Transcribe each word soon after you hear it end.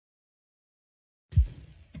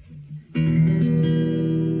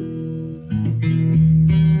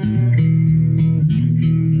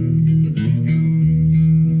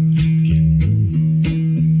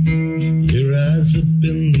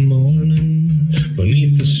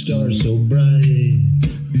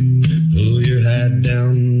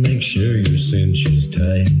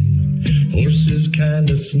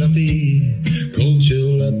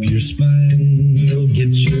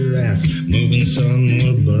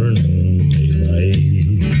burning daylight.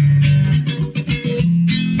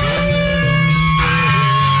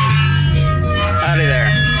 Howdy there.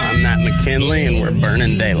 I'm Matt McKinley, and we're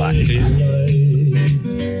burning daylight. In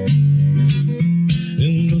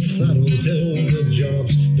the saddle till the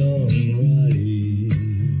job's done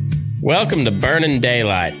right. Welcome to Burning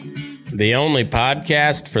Daylight, the only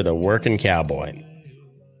podcast for the working cowboy.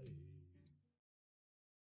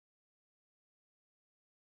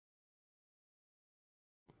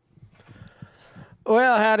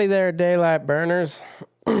 Well, howdy there, daylight burners.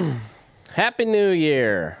 Happy New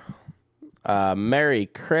Year. Merry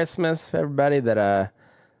Christmas, everybody. That I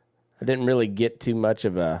didn't really get too much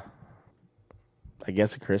of a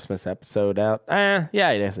Christmas episode out. Yeah,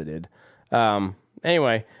 I guess I did.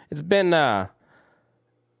 Anyway, it's been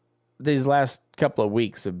these last couple of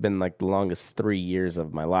weeks have been like the longest 3 years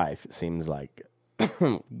of my life. It seems like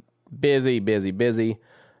busy,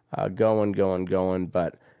 going.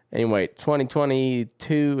 But anyway,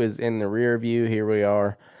 2022 is in the rear view. Here we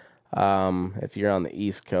are. If you're on the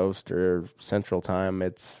East Coast or Central Time,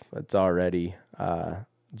 it's already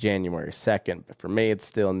January 2nd. But for me, it's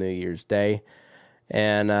still New Year's Day.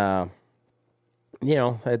 And,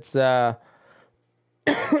 it's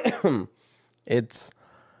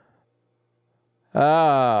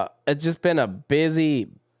it's just been a busy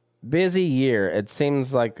year. It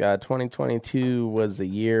seems like 2022 was the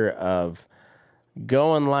year of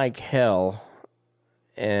going like hell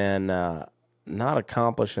and not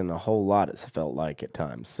accomplishing a whole lot, it felt like at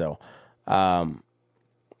times. So I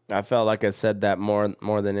felt like I said that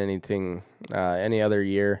more than anything, any other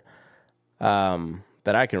year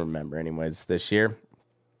that I can remember anyways this year.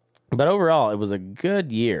 But overall, it was a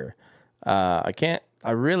good year. I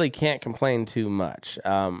really can't complain too much.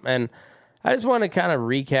 And I just want to kind of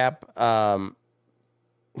recap.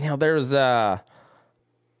 There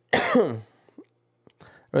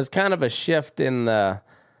was kind of a shift in the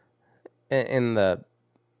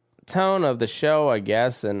tone of the show, I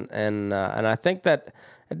guess, and I think that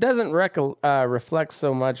it doesn't reflect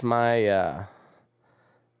so much my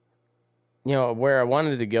where I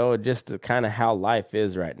wanted to go, just to kind of how life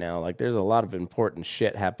is right now. Like, there's a lot of important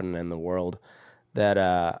shit happening in the world that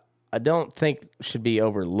I don't think should be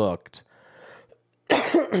overlooked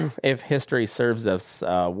if history serves us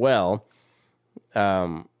well.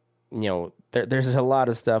 There's a lot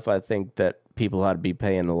of stuff I think that people ought to be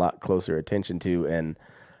paying a lot closer attention to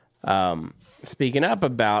and speaking up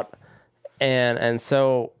about. And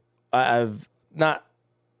so I've not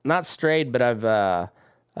strayed, but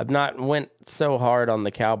I've not went so hard on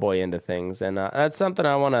the cowboy end of things, and that's something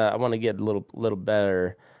I want to get a little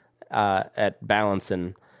better at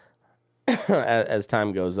balancing as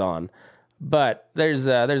time goes on. But there's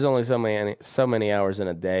only so many hours in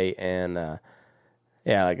a day, and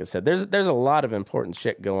like I said, there's a lot of important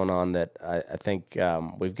shit going on that I think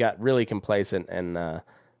we've got really complacent, and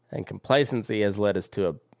complacency has led us to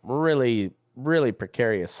a really, really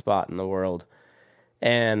precarious spot in the world.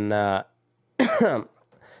 And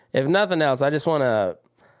if nothing else, I just want to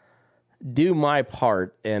do my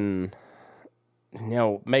part in,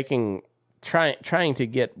 trying to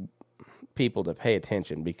get people to pay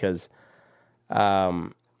attention, because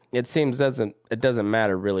it seems it doesn't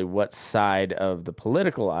matter really what side of the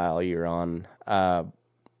political aisle you're on.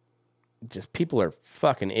 Just people are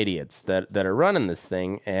fucking idiots that are running this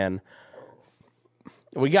thing, and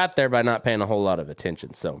we got there by not paying a whole lot of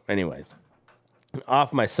attention. So, anyways,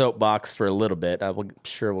 off my soapbox for a little bit. I'm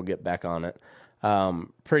sure we'll get back on it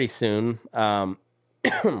pretty soon.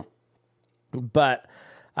 But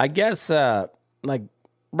I guess like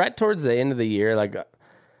right towards the end of the year, like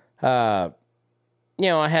I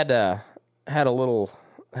had a little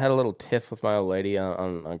tiff with my old lady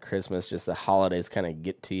on Christmas. Just the holidays kind of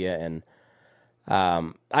get to you, and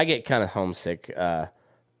I get kind of homesick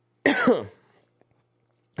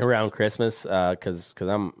around Christmas because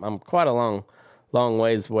I'm quite a long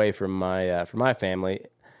ways away from my family,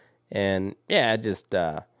 and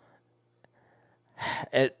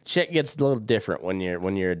shit gets a little different when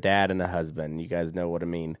you're a dad and a husband. You guys know what I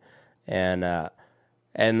mean, and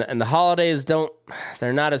the holidays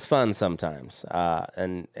they're not as fun sometimes,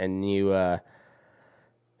 and you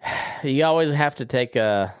always have to take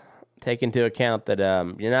into account that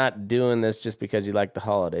you're not doing this just because you like the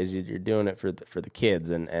holidays. You're doing it for the kids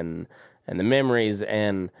and the memories,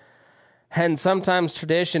 and sometimes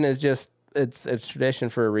tradition is just it's tradition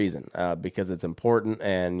for a reason, because it's important,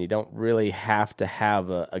 and you don't really have to have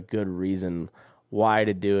a good reason why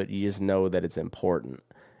to do it. You just know that it's important,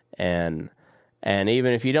 and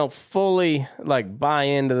even if you don't fully like buy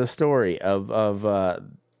into the story of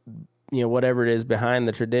whatever it is behind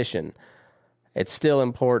the tradition, it's still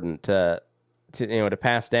important to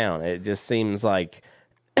pass down. It just seems like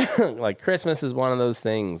like Christmas is one of those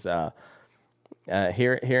things.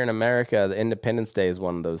 Here in America, the Independence Day is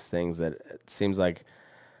one of those things that it seems like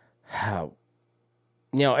how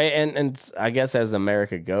and I guess as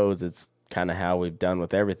America goes, it's kind of how we've done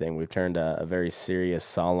with everything. We've turned a very serious,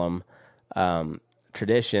 solemn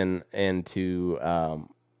tradition into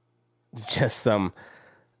just some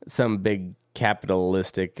big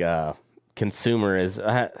capitalistic consumer is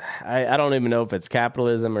I don't even know if it's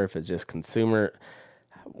capitalism or if it's just consumer,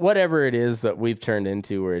 whatever it is that we've turned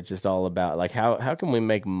into, where it's just all about like how can we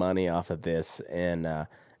make money off of this, and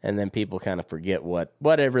then people kind of forget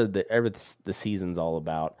whatever the season's all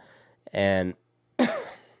about. And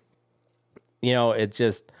it's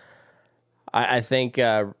just I think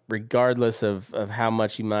regardless of how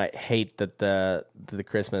much you might hate that the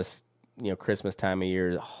Christmas Christmas time of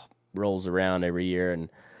year rolls around every year, and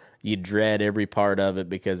you dread every part of it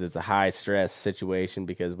because it's a high stress situation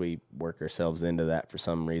because we work ourselves into that for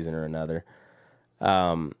some reason or another.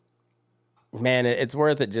 Man, it's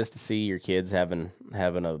worth it just to see your kids having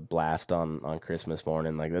a blast on Christmas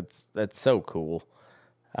morning. Like that's so cool.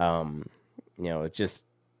 It's just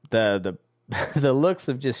the the looks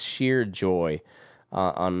of just sheer joy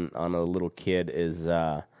on a little kid is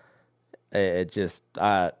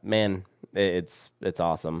man, it's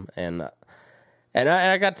awesome. And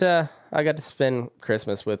I got to spend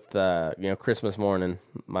Christmas with Christmas morning.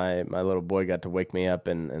 My little boy got to wake me up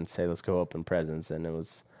and say, let's go open presents, and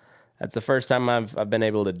that's the first time I've been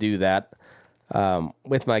able to do that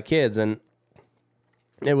with my kids, and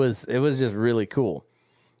it was just really cool.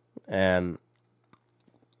 And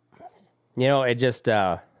it just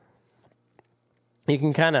you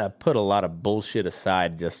can kind of put a lot of bullshit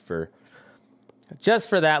aside just for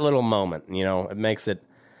that little moment. It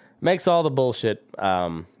makes all the bullshit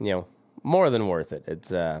more than worth it.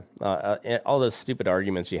 It's all those stupid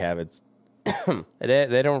arguments you have. It's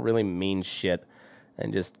they don't really mean shit,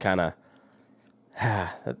 and just kind of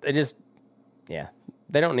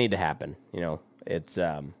they don't need to happen. It's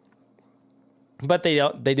but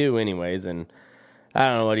they do anyways, and I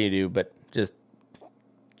don't know what do you do, but just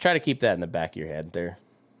try to keep that in the back of your head.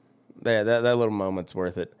 That little moment's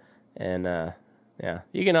worth it, and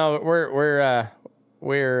you can all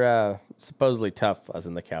we're supposedly tough us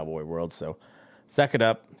in the cowboy world, so suck it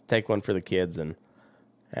up, take one for the kids, and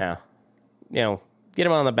get them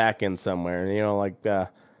on the back end somewhere.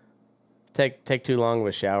 Take too long of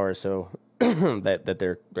a shower so that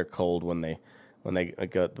they're cold when they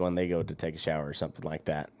go to take a shower or something like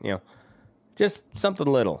that. Just something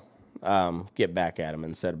little. Get back at them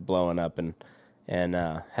instead of blowing up and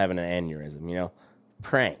having an aneurysm.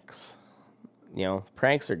 Pranks.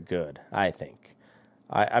 Pranks are good, I think.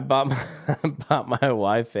 I bought my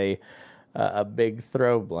wife a big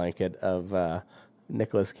throw blanket of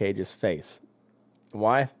Nicolas Cage's face.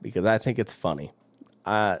 Why? Because I think it's funny.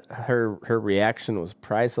 Her reaction was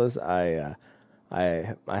priceless. I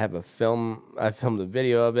have a film. I filmed a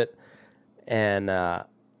video of it, and I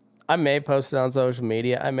may post it on social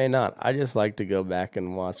media. I may not. I just like to go back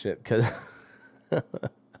and watch it because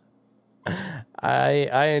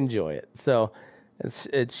I enjoy it. So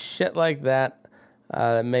it's shit like that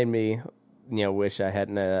that made me wish I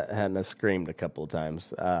hadn't screamed a couple of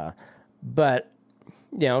times. But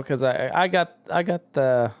because I got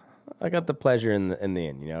the pleasure in the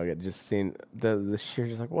end. Just seeing the sheer,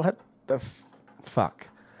 just like, what the fuck,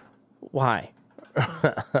 why,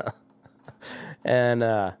 and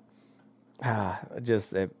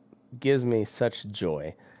it gives me such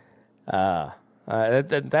joy.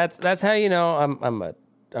 That's how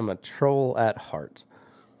I'm a troll at heart.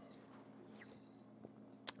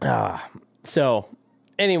 So,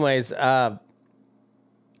 anyways,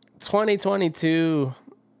 2022,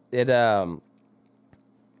 it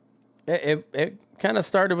kind of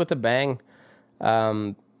started with a bang.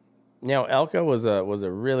 Elko was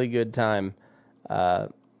a really good time.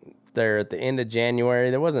 There at the end of January,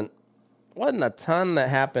 there wasn't a ton that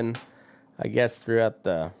happened, I guess, throughout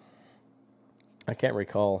I can't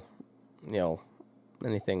recall,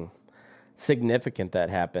 anything significant that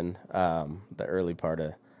happened the early part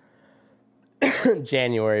of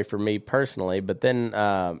January for me personally. But then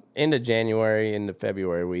into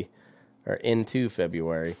February,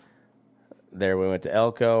 there we went to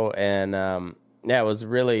Elko, and it was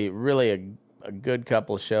really, really a good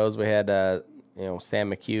couple of shows. We had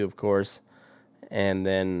Sam McHugh, of course, and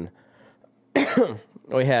then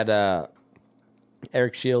we had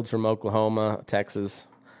Eric Shields from Oklahoma, Texas.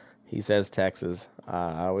 He says Texas.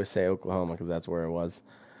 I always say Oklahoma because that's where it was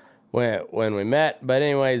when we met. But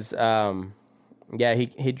anyways, yeah,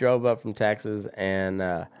 he drove up from Texas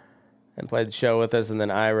and played the show with us, and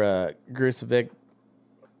then Ira Grusovic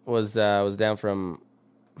was down from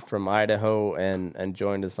Idaho and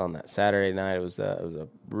joined us on that Saturday night. It was a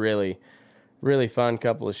really really fun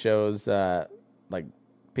couple of shows. Like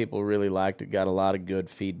people really liked it. Got a lot of good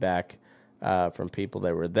feedback from people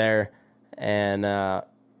that were there, and so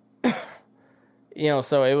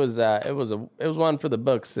it was one for the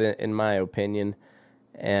books in my opinion,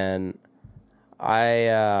 and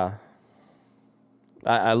I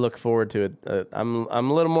look forward to it. I'm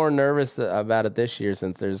a little more nervous about it this year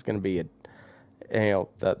since there's going to be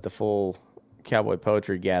the full Cowboy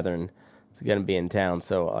Poetry Gathering is going to be in town.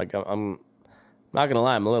 So like I'm not going to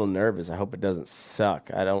lie, I'm a little nervous. I hope it doesn't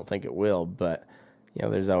suck. I don't think it will, but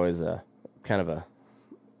there's always a kind of a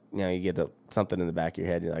you get something in the back of your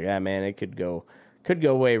head. You're like, man, it could go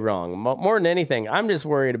way wrong. More than anything, I'm just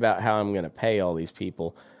worried about how I'm going to pay all these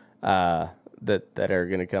people that are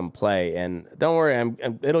going to come play. And don't worry,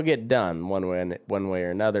 it'll get done one way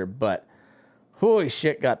or another. But holy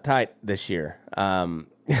shit, got tight this year.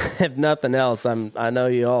 If nothing else, I know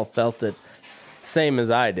you all felt it same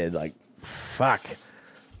as I did. Like, fuck,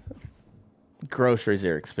 groceries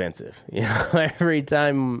are expensive. Every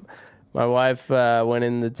time my wife went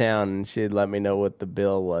into town and she'd let me know what the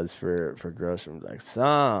bill was for groceries. Like,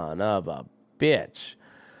 son of a bitch.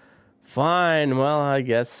 Fine, well, I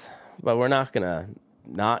guess, but we're not gonna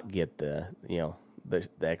not get the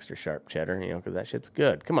extra sharp cheddar, because that shit's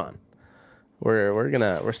good. Come on,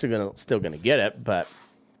 we're still gonna get it, but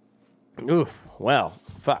oof, well,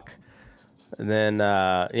 fuck. And then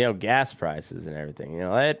gas prices and everything.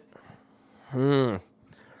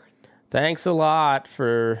 Thanks a lot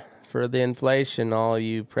for the inflation, all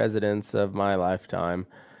you presidents of my lifetime,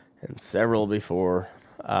 and several before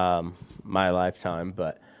my lifetime.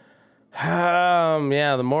 But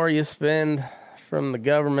the more you spend from the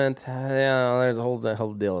government, there's a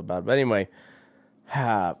whole deal about it. But anyway,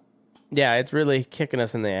 it's really kicking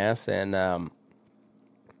us in the ass, and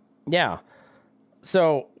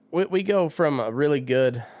so we go from a really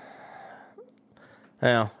good.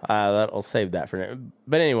 I'll save that for now.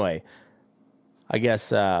 But anyway, I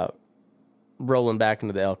guess rolling back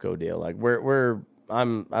into the Elko deal, like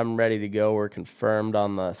I'm ready to go. We're confirmed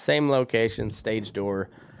on the same location, Stage Door.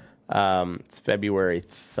 It's February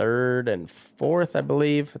 3rd and 4th, I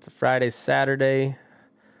believe. It's a Friday, Saturday.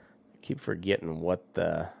 I keep forgetting what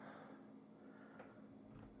so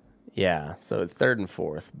 3rd and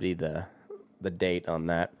 4th be the date on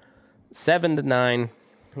that. 7 to 9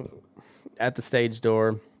 at the Stage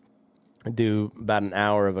Door. I do about an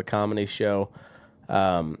hour of a comedy show,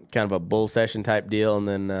 kind of a bull session type deal, and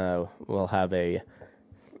then we'll have a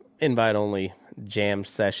invite-only jam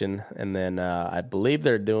session, and then I believe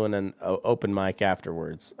they're doing an open mic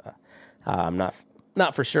afterwards. I'm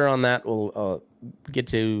not for sure on that. We'll get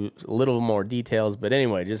to a little more details, but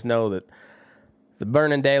anyway, just know that the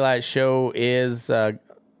Burning Daylight show is a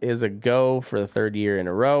go for the 3rd year in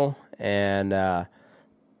a row, and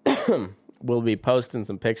we'll be posting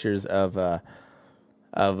some pictures of a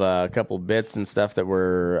couple bits and stuff that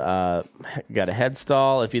we're got a head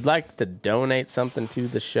stall. If you'd like to donate something to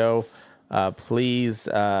the show, please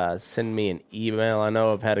send me an email. I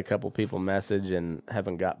know I've had a couple people message and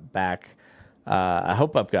haven't got back. I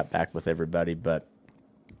hope I've got back with everybody, but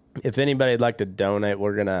if anybody'd like to donate,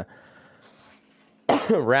 we're gonna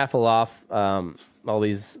raffle off all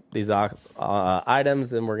these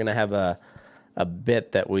items, and we're gonna have a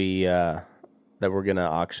bit that we're gonna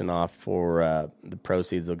auction off for the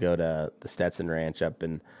proceeds will go to the Stetson Ranch up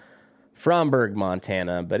in Fromberg,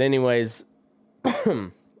 Montana. But anyways,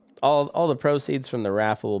 all the proceeds from the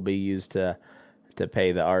raffle will be used to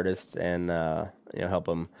pay the artists and help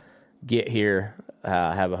them get here,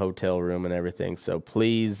 have a hotel room and everything. So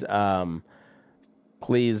please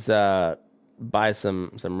buy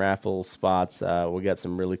some raffle spots. We got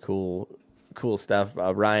some really cool stuff.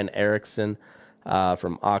 Ryan Erickson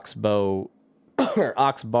from Oxbow or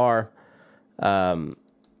Ox Bar. I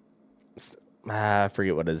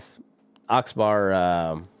forget what his Ox Bar.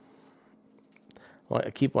 I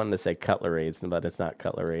keep wanting to say cutlery, but it's not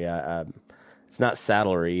cutlery. It's not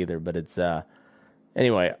saddlery either, but it's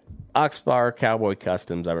anyway, Ox Bar Cowboy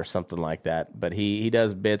Customs or something like that. But he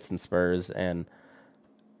does bits and spurs, and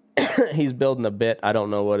he's building a bit. I don't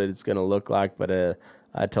know what it's going to look like, but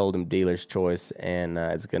I told him dealer's choice, and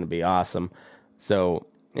it's going to be awesome. So,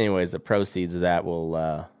 anyways, the proceeds of that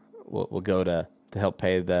will go to help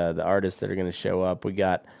pay the artists that are going to show up. We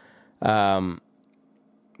got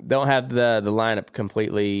don't have the lineup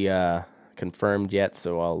completely confirmed yet,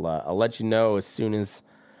 so I'll let you know as soon as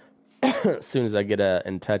as soon as I get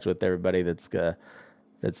in touch with everybody that's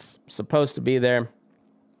supposed to be there.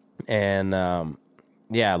 And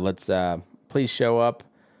yeah, let's please show up.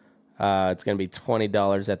 It's going to be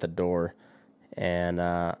 $20 at the door, and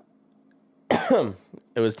it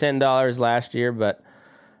was $10 last year, but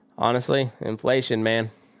honestly, inflation, man.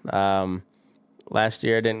 Last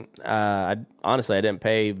year I didn't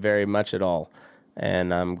pay very much at all,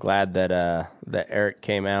 and I'm glad that Eric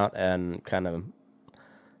came out and kind of,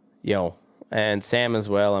 and Sam as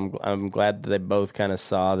well. I'm glad that they both kind of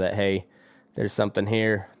saw that, hey, there's something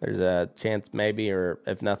here. There's a chance maybe, or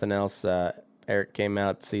if nothing else, Eric came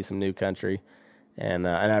out to see some new country, and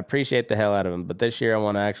I appreciate the hell out of him. But this year I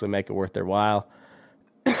want to actually make it worth their while,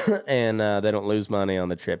 and they don't lose money on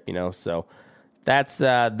the trip, So that's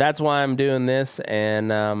why I'm doing this,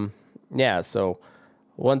 and yeah. So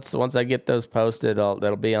once I get those posted,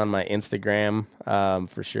 that'll be on my Instagram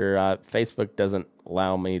for sure. Facebook doesn't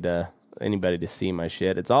allow anybody to see my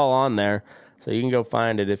shit. It's all on there, so you can go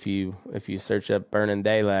find it if you search up Burning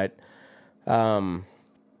Daylight.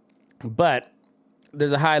 But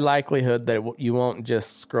there's a high likelihood that you won't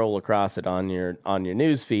just scroll across it on your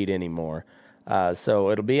news feed anymore.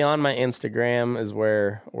 So it'll be on my Instagram is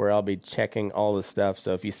where I'll be checking all the stuff.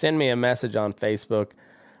 So if you send me a message on Facebook,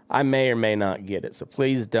 I may or may not get it. So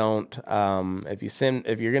please don't. If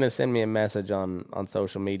you're gonna send me a message on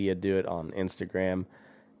social media, do it on Instagram.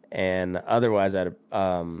 And otherwise,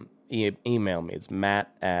 email me. It's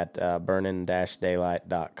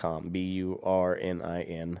matt@burnin-daylight.com.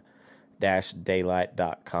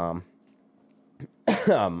 burnin-daylight.com.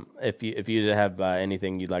 If you have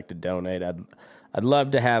anything you'd like to donate, I'd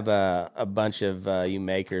love to have a bunch of you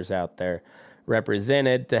makers out there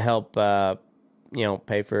represented to help pay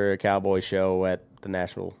for a cowboy show at the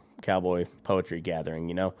National Cowboy Poetry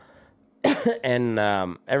Gathering. And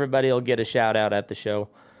everybody will get a shout out at the show.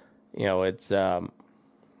 It's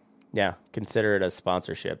consider it a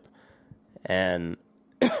sponsorship, and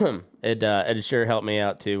it sure helped me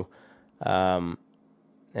out too. And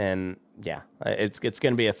yeah, it's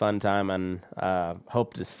going to be a fun time, and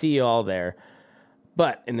hope to see you all there.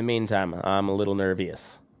 But in the meantime, I'm a little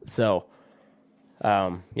nervous, so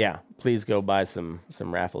yeah, please go buy some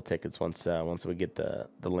raffle tickets once we get the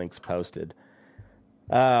links posted.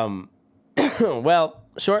 Well,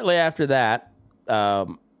 shortly after that,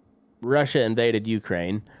 Russia invaded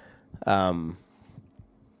Ukraine, and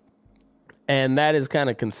that has kind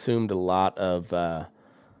of consumed a lot of the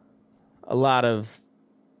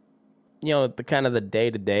kind of the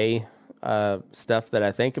day-to-day stuff that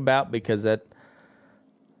I think about, because that's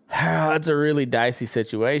a really dicey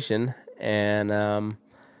situation, and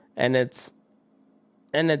it's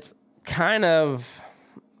kind of,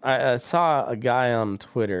 I saw a guy on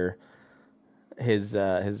Twitter, his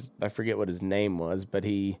I forget what his name was, but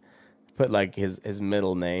he put like his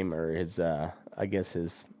middle name, or his I guess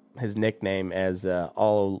his nickname as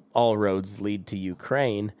all roads lead to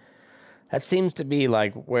Ukraine. That seems to be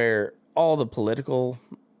like where all the political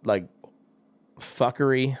like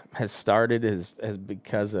fuckery has started, is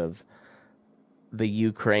because of the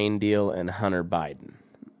Ukraine deal and Hunter Biden,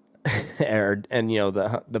 and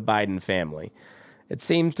the Biden family. It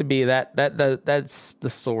seems to be that's the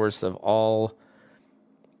source of all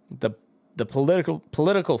the political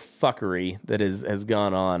fuckery that has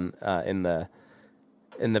gone on in the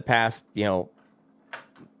past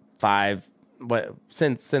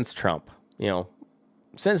since Trump.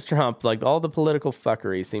 Since Trump, like, all the political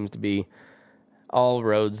fuckery seems to be all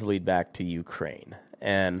roads lead back to Ukraine,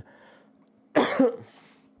 and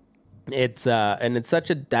it's such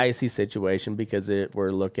a dicey situation, because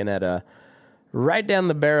we're looking at right down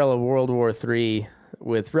the barrel of World War III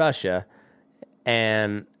with Russia,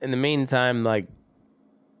 and in the meantime, like,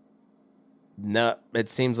 no, it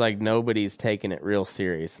seems like nobody's taking it real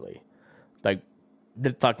seriously. Like,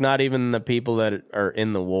 fuck, not even the people that are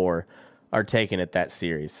in the war are taking it that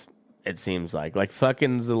serious. It seems like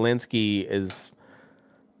fucking Zelensky is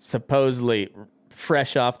supposedly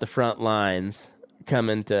fresh off the front lines,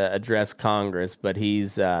 coming to address Congress, but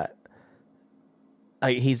he's just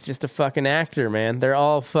a fucking actor, man. They're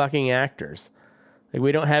all fucking actors. Like,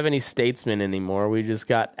 we don't have any statesmen anymore. We just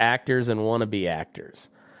got actors and wannabe actors.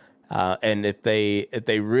 And if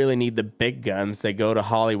they really need the big guns, they go to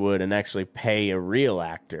Hollywood and actually pay a real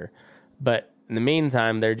actor. But in the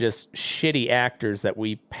meantime, they're just shitty actors that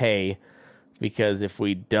we pay, because if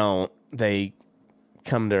we don't, they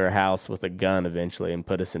come to our house with a gun eventually and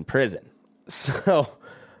put us in prison. So,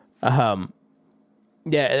 yeah,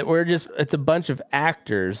 it's a bunch of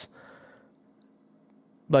actors,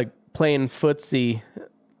 like, playing footsie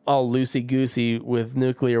all loosey-goosey with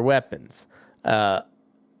nuclear weapons. And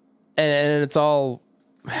and it's all,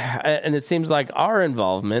 and it seems like our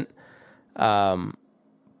involvement, a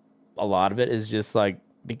lot of it is just like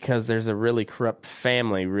because there's a really corrupt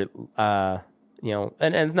family, and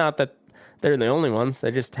it's not that they're the only ones.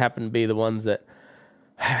 They just happen to be the ones that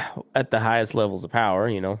at the highest levels of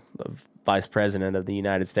power, the vice president of the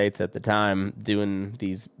United States at the time doing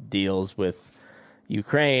these deals with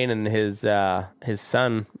Ukraine, and his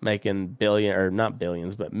son making not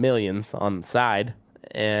billions, but millions on the side.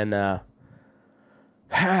 And yeah,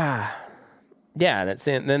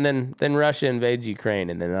 and then Russia invades Ukraine,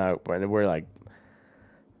 and then we're like,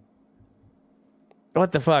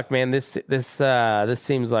 what the fuck, man? This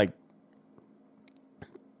seems like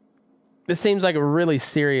a really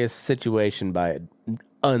serious situation by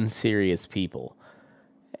unserious people.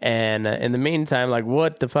 And in the meantime, like,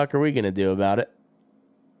 what the fuck are we gonna do about it?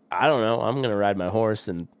 I don't know. I'm gonna ride my horse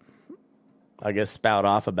and I guess spout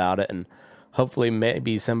off about it, and hopefully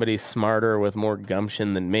maybe somebody smarter with more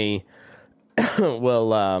gumption than me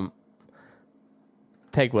will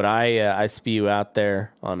take what I spew out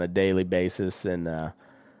there on a daily basis and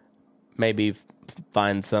maybe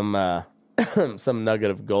find some some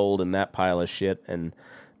nugget of gold in that pile of shit and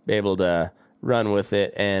be able to run with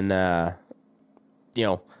it and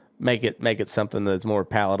make it something that's more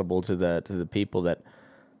palatable to the people, that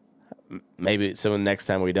maybe so next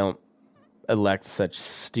time we don't elect such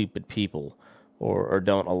stupid people or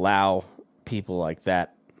don't allow people like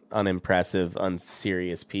that, unimpressive,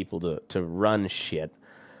 unserious people to run shit.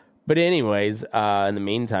 But anyways, in the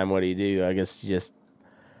meantime, what do? I guess you just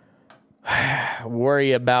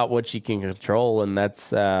worry about what you can control, and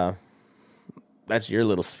that's your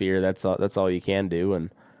little sphere. That's all you can do, and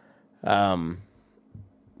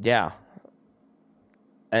yeah.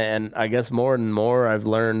 And I guess more and more I've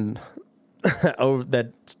learned over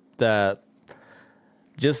that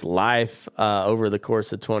just life over the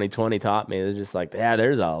course of 2020 taught me. It's just like, yeah,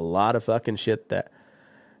 there's a lot of fucking shit that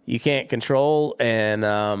you can't control, and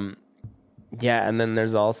yeah, and then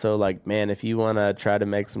there's also like, man, if you want to try to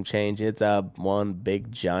make some change, it's a one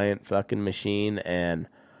big giant fucking machine, and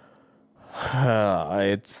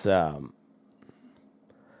it's a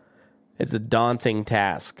daunting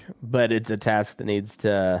task, but it's a task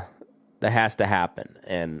that has to happen.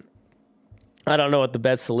 And I don't know what the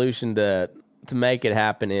best solution to make it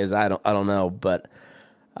happen is. I don't know, but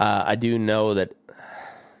I do know that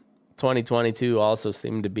 2022 also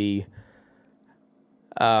seemed to be,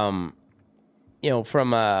 from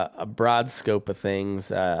a broad scope of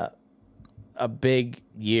things, a big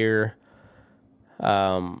year,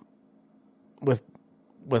 with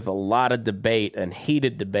a lot of debate and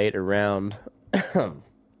heated debate around the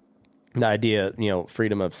idea,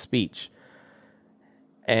 freedom of speech.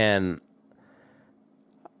 And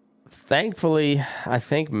thankfully, I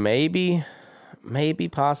think maybe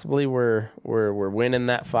possibly we're winning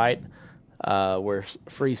that fight, where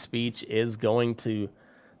free speech is going to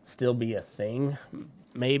still be a thing,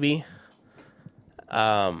 maybe.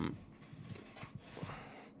 But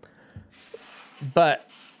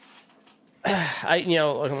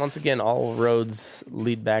once again, all roads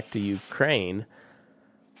lead back to Ukraine.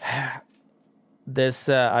 This,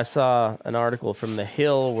 I saw an article from The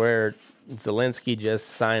Hill where Zelensky just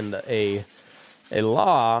signed a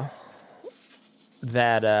law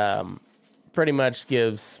that pretty much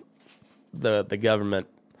gives the government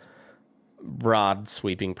broad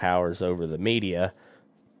sweeping powers over the media,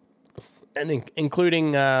 and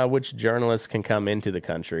including which journalists can come into the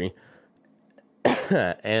country.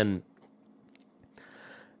 And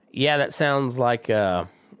yeah, that sounds like an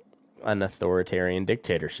authoritarian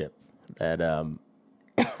dictatorship. That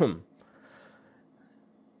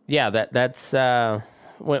yeah, that's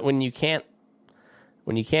when you can't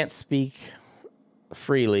speak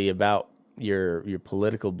freely about your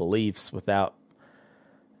political beliefs without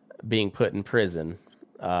being put in prison,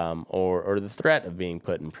 or the threat of being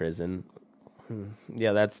put in prison.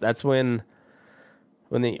 Yeah, that's when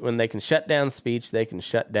they can shut down speech, they can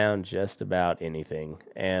shut down just about anything.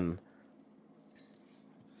 And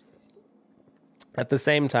at the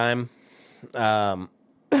same time, I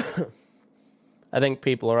think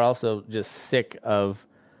people are also just sick of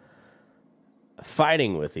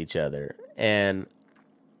fighting with each other, and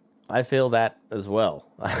I feel that as well.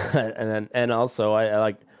 and also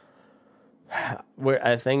I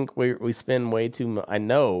think we spend way too. I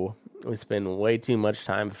know we spend way too much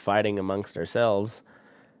time fighting amongst ourselves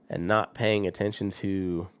and not paying attention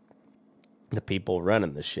to the people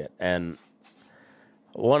running the shit. And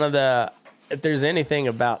if there's anything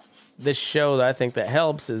about this show that I think that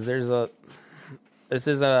helps is this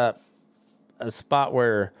is a spot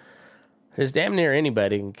where there's damn near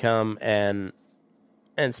anybody can come and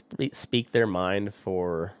and speak their mind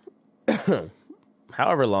for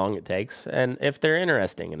however long it takes. And if they're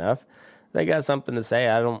interesting enough, they got something to say.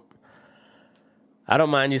 I don't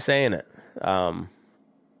mind you saying it.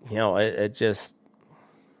 It just,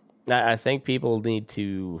 I think people need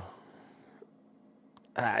to,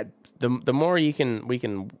 the more we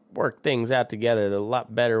can work things out together, the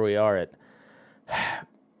lot better we are at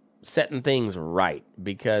setting things right,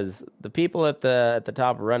 because the people at the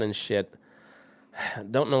top running shit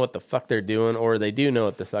don't know what the fuck they're doing, or they do know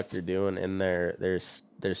what the fuck they're doing, and they're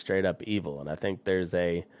straight up evil. And I think there's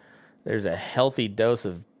a healthy dose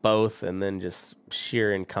of both, and then just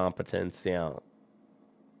sheer incompetence. I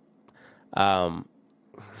don't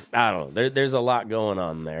know. There's a lot going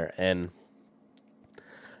on there, and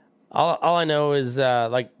all I know is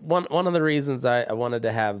like one of the reasons I wanted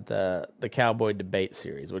to have the cowboy debate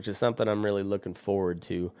series, which is something I'm really looking forward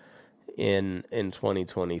to in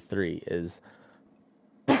 2023, is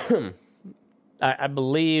I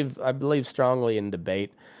believe strongly in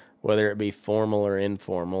debate, whether it be formal or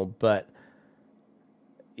informal. But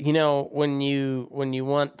when you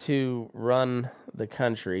want to run the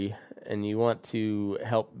country and you want to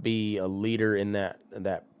help be a leader in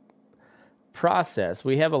that process,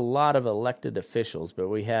 we have a lot of elected officials, but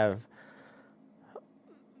we have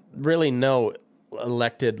really no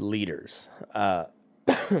elected leaders.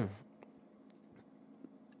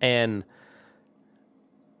 And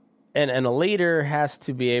a leader has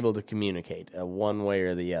to be able to communicate one way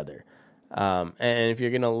or the other. And if you're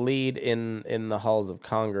going to lead in the halls of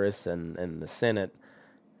Congress and the Senate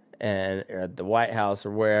and at the White House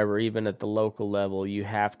or wherever, even at the local level, you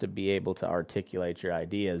have to be able to articulate your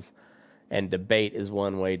ideas. And debate is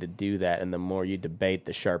one way to do that. And the more you debate,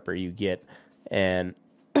 the sharper you get. And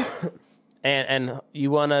and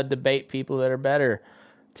you want to debate people that are better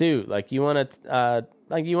too. Like you want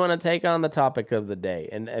to take on the topic of the day.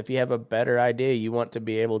 And if you have a better idea, you want to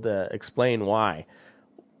be able to explain why.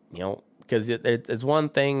 Because it's one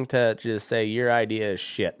thing to just say your idea is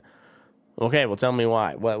shit. Okay, well, tell me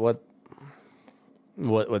why.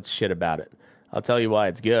 What's shit about it? I'll tell you why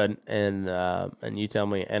it's good, and you tell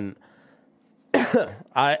me. And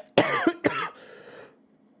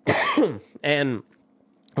and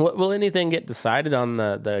will anything get decided on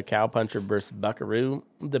the cowpuncher versus buckaroo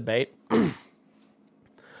debate?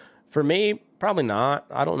 For me, probably not.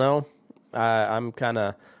 I don't know. I'm kind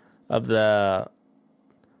of the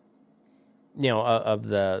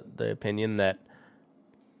opinion that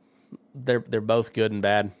they're both good and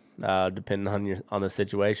bad, depending on the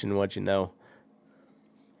situation and what you know.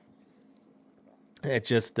 It's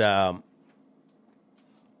just a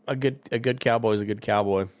good cowboy is a good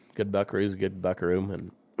cowboy. Good buckaroo is a good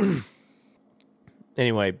buckaroo. And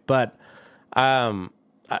anyway, but I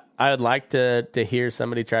would like to hear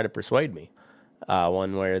somebody try to persuade me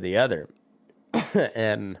one way or the other.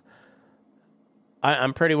 And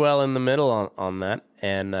I'm pretty well in the middle on that.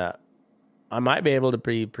 And I might be able to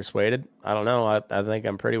be persuaded. I don't know. I think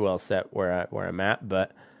I'm pretty well set where I'm at.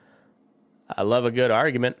 But I love a good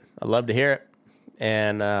argument. I love to hear it.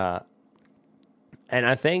 And I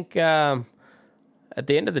think at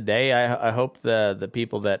the end of the day, I hope the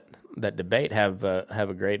people that debate have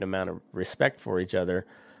a great amount of respect for each other,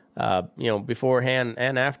 beforehand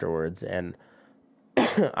and afterwards. And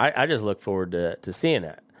I just look forward to seeing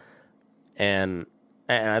it. And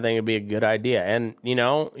I think it'd be a good idea. And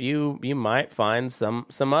you might find some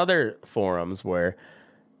other forums where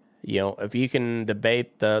if you can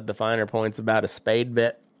debate the finer points about a spade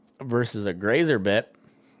bit versus a grazer bit.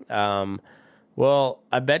 Well,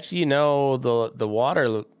 I bet the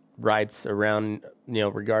water rights around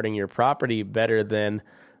regarding your property better than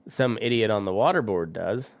some idiot on the water board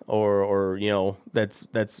does, or that's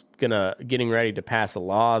getting ready to pass a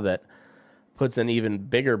law that puts an even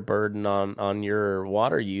bigger burden on your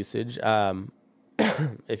water usage.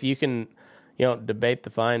 If you can debate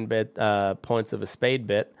the fine bit points of a spade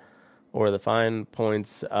bit, or the fine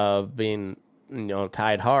points of being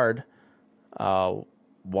tied hard,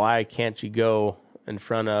 why can't you go in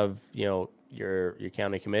front of your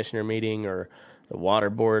county commissioner meeting or the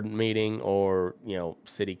water board meeting or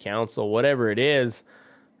city council, whatever it is,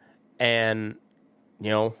 and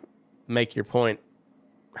make your point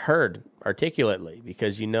heard articulately,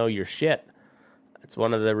 because your shit. It's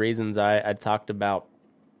one of the reasons I talked about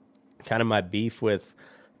kind of my beef with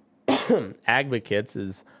advocates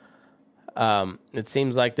is it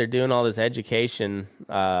seems like they're doing all this education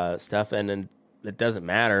stuff, and it doesn't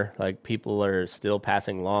matter. Like, people are still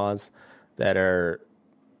passing laws that are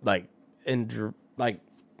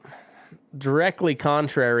directly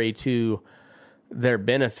contrary to their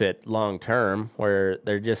benefit long term, where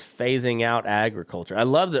they're just phasing out agriculture. I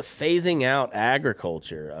love the phasing out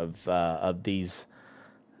agriculture of these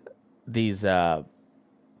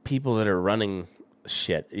people that are running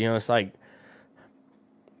shit. You know, it's like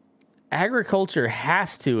agriculture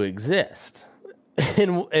has to exist.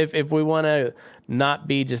 And if we want to not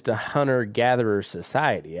be just a hunter-gatherer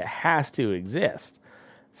society, it has to exist.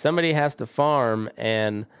 Somebody has to farm,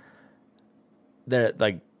 and they're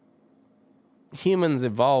like, humans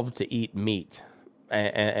evolved to eat meat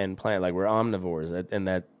and plant, like we're omnivores, and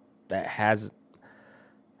that has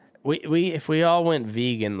we if we all went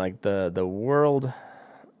vegan, like the world,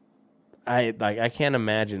 I can't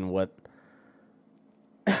imagine what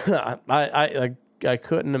I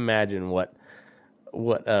couldn't imagine what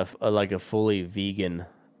a fully vegan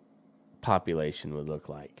population would look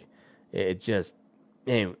like. It just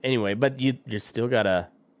anyway, but you still gotta,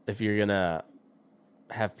 if you're gonna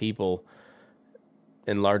have people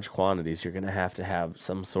in large quantities, you're gonna have to have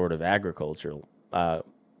some sort of agricultural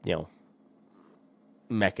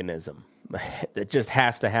mechanism. That just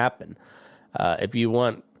has to happen. If you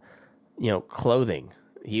want clothing,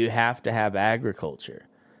 you have to have agriculture.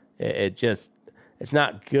 It's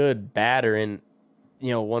not good, bad, or in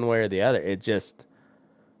one way or the other. It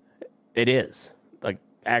is. Like,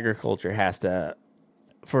 agriculture has to,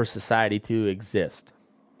 for society to exist,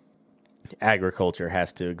 agriculture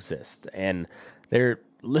has to exist. And they're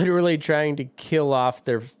literally trying to kill off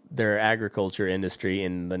their agriculture industry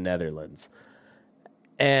in the Netherlands.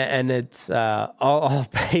 And it's all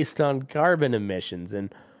based on carbon emissions.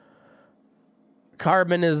 And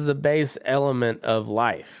carbon is the base element of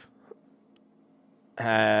life.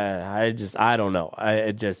 I don't know.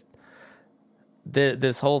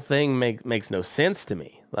 This whole thing makes no sense to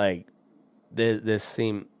me. Like, this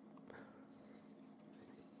seem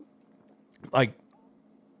like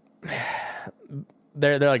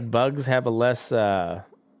they're like, bugs have a less of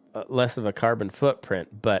a carbon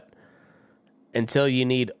footprint, but until you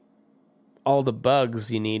need all the bugs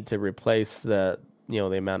you need to replace the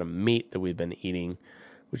the amount of meat that we've been eating.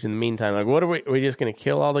 Which in the meantime, like, what are we just going to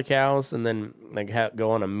kill all the cows and then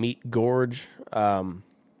go on a meat gorge, and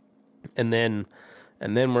then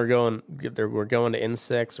we're going to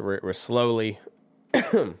insects. We're slowly.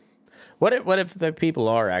 What if the people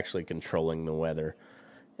are actually controlling the weather,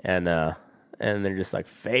 and they're just like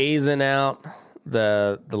phasing out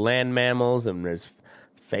the land mammals and there's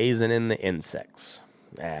phasing in the insects?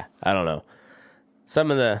 I don't know. Some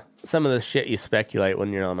of the shit you speculate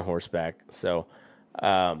when you're on a horseback. So.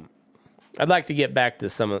 I'd like to get back to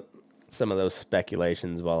some of those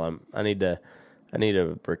speculations while I need to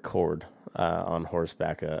record on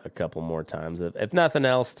horseback a couple more times, if nothing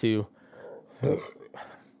else, to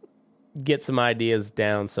get some ideas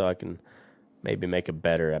down so I can maybe make a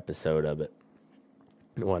better episode of it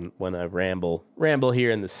when I ramble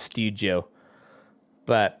here in the studio.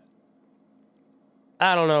 But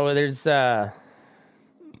I don't know. There's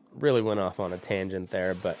really went off on a tangent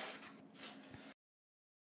there, but.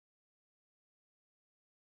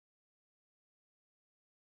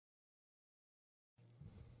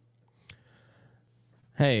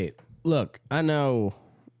 Hey, look, I know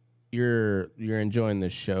you're enjoying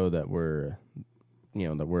this show that we're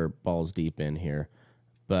balls deep in here,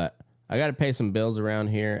 but I got to pay some bills around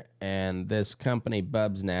here, and this company,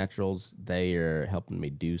 Bubs Naturals, they are helping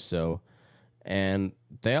me do so, and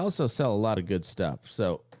they also sell a lot of good stuff.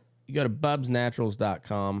 So you go to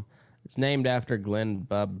bubsnaturals.com. It's named after Glenn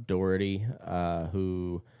Bub Doherty,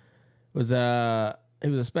 who was he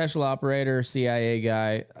was a special operator, CIA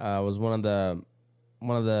guy, was one of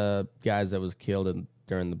the guys that was killed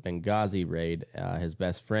during the Benghazi raid. His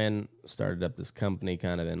best friend started up this company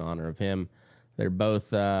kind of in honor of him. They're both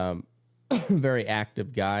very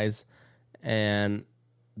active guys, and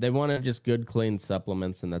they wanted just good, clean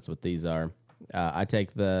supplements, and that's what these are. I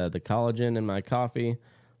take the collagen in my coffee,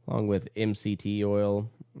 along with MCT oil.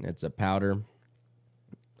 It's a powder,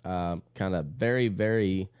 kind of very,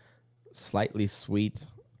 very slightly sweet,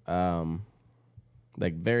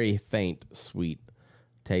 like very faint sweet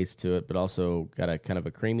taste to it, but also got a kind of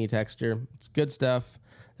a creamy texture. It's good stuff.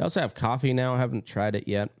 They also have coffee now. I haven't tried it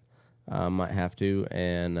yet. Might have to.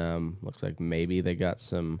 And looks like maybe they got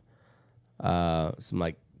some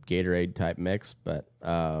like Gatorade type mix, but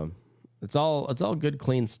it's all good,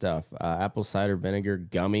 clean stuff. Apple cider vinegar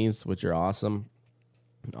gummies, which are awesome.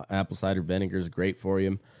 Apple cider vinegar is great for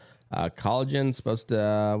you. Collagen supposed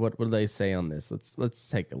to what do they say on this? Let's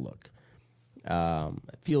take a look.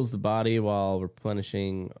 It fuels the body while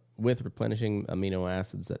replenishing amino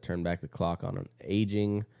acids that turn back the clock on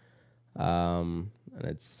aging. And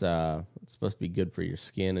it's supposed to be good for your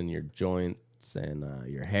skin and your joints wrists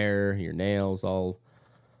and your hair, your nails, all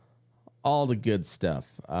the good stuff.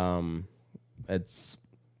 It's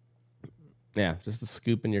just a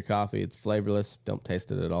scoop in your coffee. It's flavorless. Don't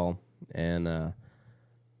taste it at all, and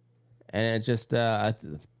it just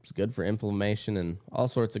it's good for inflammation and all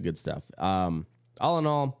sorts of good stuff. All in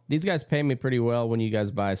all, these guys pay me pretty well when you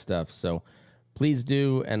guys buy stuff, so please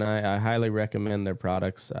do, and I highly recommend their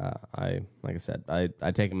products. Like I said,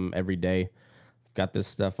 I take them every day. Got this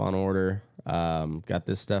stuff on order. And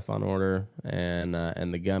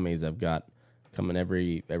the gummies I've got coming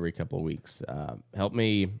every couple of weeks. Help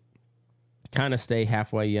me kind of stay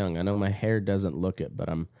halfway young. I know my hair doesn't look it, but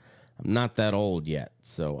I'm not that old yet.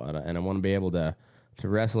 So and I want to be able to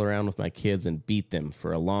wrestle around with my kids and beat them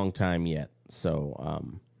for a long time yet. So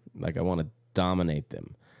I want to dominate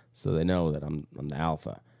them, so they know that I'm the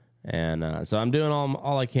alpha. And so I'm doing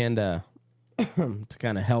all I can to to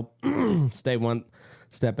kind of help stay one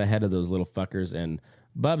step ahead of those little fuckers. And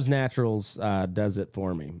Bubs Naturals does it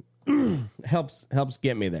for me. helps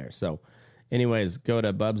get me there. So anyways, go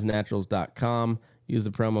to bubsnaturals.com. Use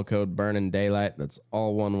the promo code Burning Daylight. That's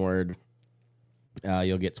all one word.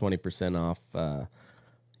 You'll get 20% off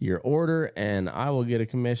your order, and I will get a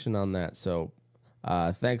commission on that. So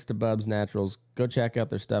thanks to Bubs Naturals. Go check out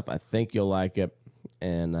their stuff. I think you'll like it,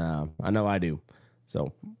 and I know I do.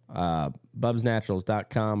 So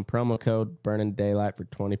bubsnaturals.com, promo code Burning Daylight for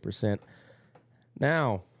 20%.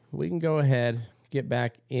 Now we can go ahead, get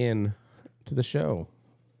back in to the show.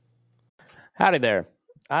 Howdy there.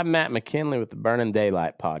 I'm Matt McKinley with the Burning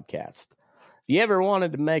Daylight podcast. If you ever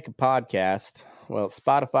wanted to make a podcast, well,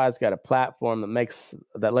 Spotify's got a platform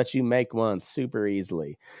that lets you make one super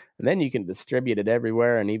easily. And then you can distribute it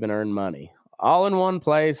everywhere and even earn money. All in one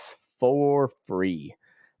place for free.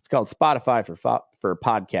 It's called Spotify for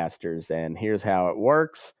podcasters, and here's how it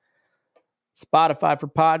works. Spotify for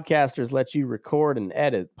podcasters lets you record and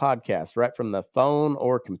edit podcasts right from the phone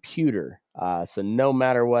or computer. So no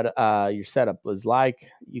matter what your setup is like,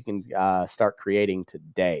 you can start creating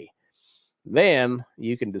today. Then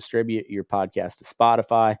you can distribute your podcast to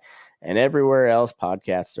Spotify and everywhere else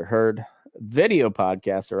podcasts are heard. Video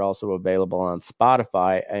podcasts are also available on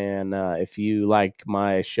Spotify. And if you like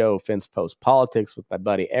my show, Fence Post Politics, with my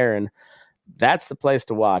buddy Aaron, that's the place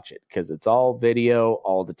to watch it, because it's all video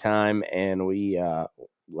all the time. And we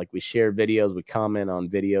share videos, we comment on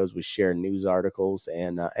videos, we share news articles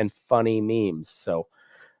and funny memes. So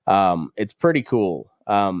it's pretty cool.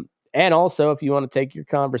 And also, if you want to take your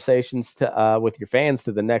conversations with your fans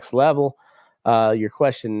to the next level, your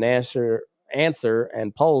question and answer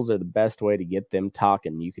and polls are the best way to get them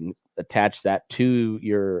talking. You can attach that to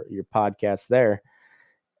your podcast there,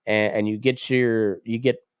 and you get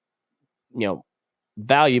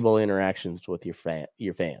valuable interactions with your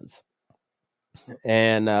fans.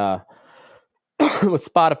 And with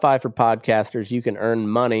Spotify for podcasters, you can earn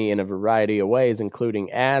money in a variety of ways, including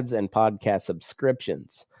ads and podcast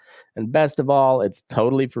subscriptions. And best of all, it's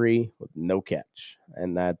totally free with no catch.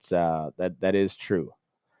 And that is true.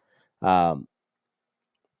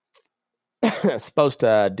 Supposed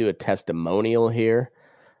to do a testimonial here.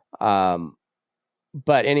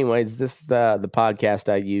 But anyways, this is the podcast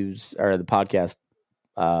I use, or the podcast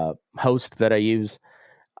host that I use.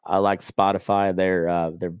 I like Spotify.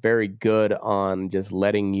 They're very good on just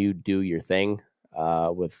letting you do your thing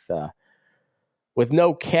with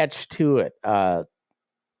no catch to it.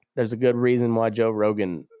 There's a good reason why Joe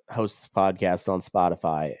Rogan hosts podcasts on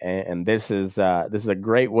Spotify, and this is a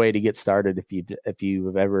great way to get started if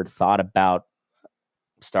you've ever thought about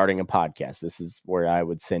starting a podcast. This is where I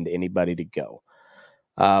would send anybody to go.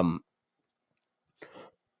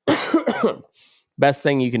 Best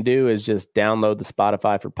thing you can do is just download the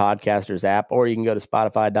Spotify for Podcasters app, or you can go to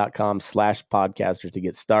spotify.com/podcasters to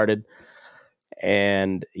get started.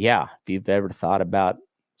 And yeah, if you've ever thought about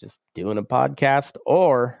just doing a podcast,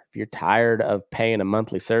 or if you're tired of paying a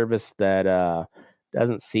monthly service that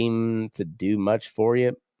doesn't seem to do much for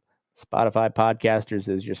you, Spotify Podcasters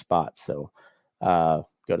is your spot. So go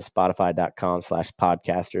to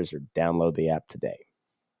spotify.com/podcasters or download the app today.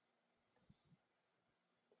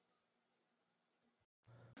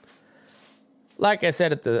 Like I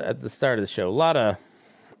said at the start of the show, a lot of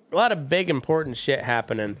big important shit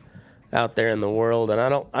happening out there in the world, and I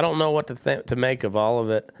don't know what to make of all of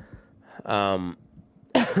it,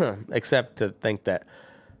 except to think that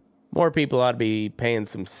more people ought to be paying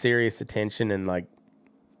some serious attention and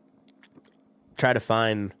try to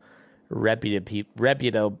find reputable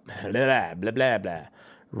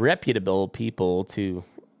people to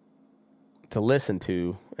listen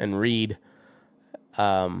to and read.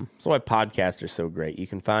 That's why podcasts are so great. You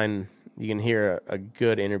can find you can hear a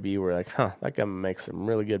good interview where like, that guy makes some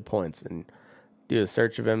really good points, and do a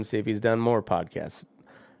search of him, see if he's done more podcasts.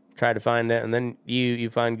 Try to find it, and then you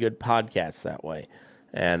find good podcasts that way.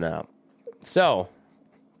 And so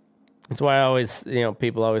that's why I always,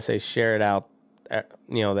 people always say share it out,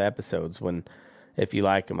 the episodes if you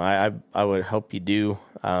like them. I would hope you do.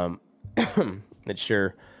 It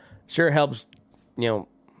sure helps,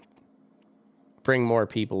 bring more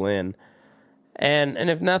people in. And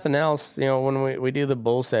if nothing else, when we do the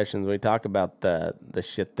bull sessions, we talk about the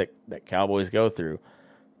shit that cowboys go through.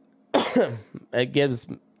 It gives,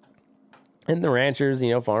 and the ranchers,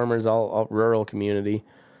 farmers, all rural community,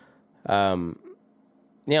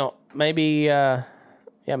 maybe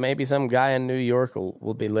some guy in New York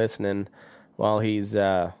will be listening while he's,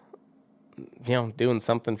 doing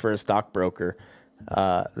something for a stockbroker,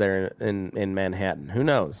 there in Manhattan. Who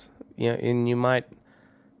knows? And he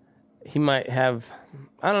might have,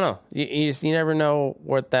 I don't know. You never know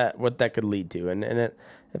what that could lead to. And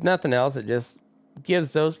if nothing else, it just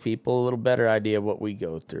gives those people a little better idea of what we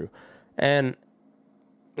go through. And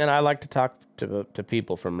I like to talk to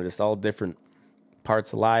people from just all different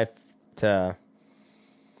parts of life to,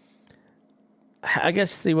 I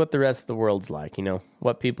guess, see what the rest of the world's like,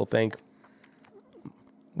 what people think,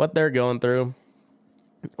 what they're going through.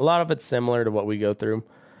 A lot of it's similar to what we go through,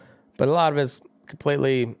 but a lot of it's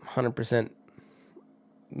completely 100%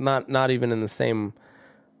 not even in the same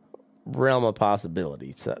realm of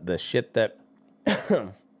possibility. So the shit that,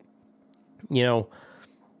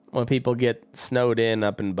 when people get snowed in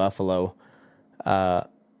up in Buffalo, and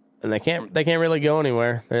they can't really go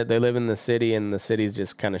anywhere. They live in the city, and the city's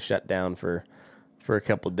just kind of shut down for a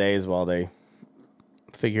couple of days while they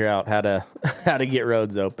figure out how to get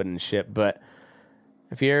roads open and shit. But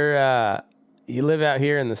if you live out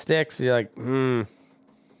here in the sticks, you're like,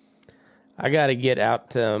 I got to get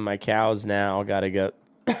out to my cows now. We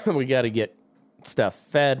got to get stuff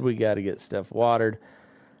fed. We got to get stuff watered.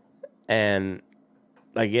 And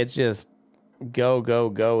like, it's just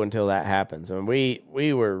go until that happens. And we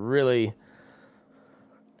were really,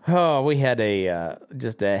 we had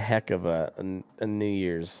just a heck of a New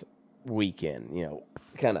Year's weekend,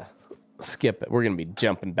 kind of skip it. We're going to be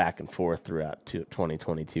jumping back and forth throughout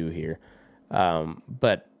 2022 here.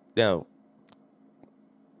 But, New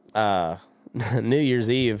Year's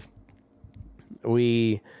Eve,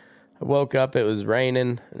 we woke up, it was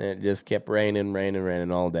raining, and it just kept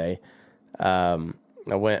raining all day. I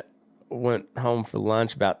went home for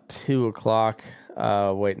lunch about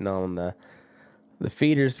 2:00, waiting on the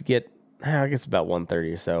feeders to get, I guess about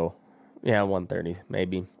 1:30 or so. Yeah, 1:30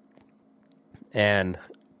 maybe. And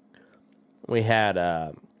we had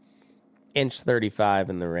 1.35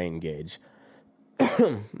 in the rain gauge.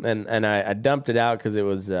 and I dumped it out because it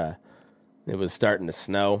was starting to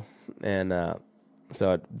snow, and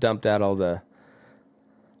so I dumped out all the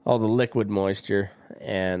liquid moisture,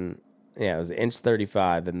 and it was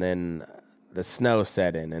 1.35, and then the snow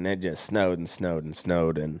set in, and it just snowed,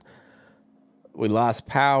 and we lost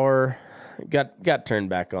power. Got turned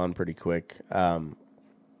back on pretty quick.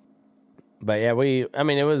 But yeah,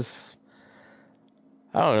 it was,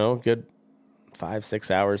 I don't know, good 5-6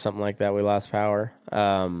 hours, something like that. We lost power.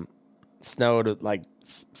 Snowed like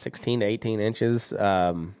 16 to 18 inches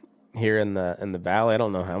here in the valley. I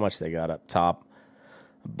don't know how much they got up top.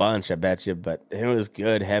 A bunch, I bet you, but it was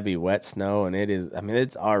good, heavy, wet snow, and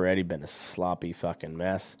it's already been a sloppy fucking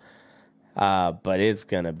mess. But it's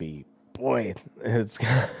gonna be, boy,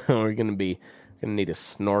 we're gonna need a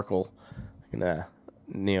snorkel. Gonna,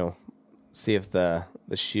 see if the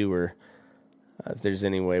shoer, if there's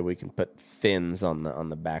any way we can put fins on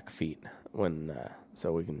the back feet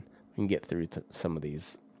so we can get through some of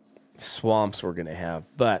these swamps we're gonna have.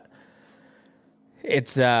 But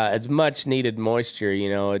it's much needed moisture.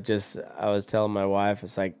 I was telling my wife,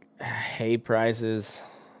 it's like hay prices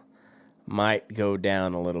might go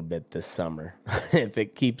down a little bit this summer if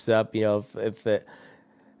it keeps up. If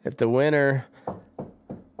the winter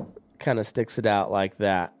kind of sticks it out like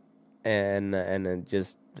that, and then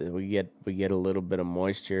just we get a little bit of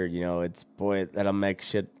moisture, that'll make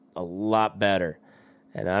shit a lot better.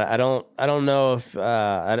 And I don't know if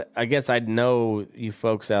I guess I'd know you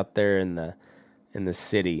folks out there in the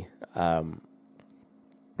city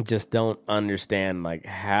just don't understand like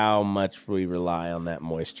how much we rely on that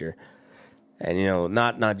moisture, and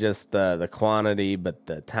not just the quantity but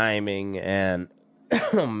the timing, and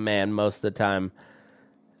oh man, most of the time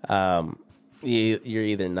you're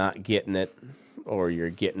either not getting it or you're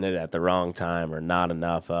getting it at the wrong time or not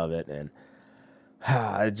enough of it. And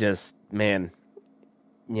it just, man,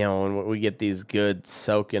 when we get these good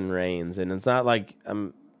soaking rains, and it's not like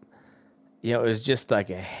it was just like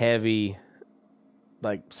a heavy,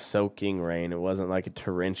 like soaking rain. It wasn't like a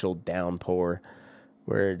torrential downpour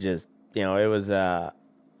where it just, it was,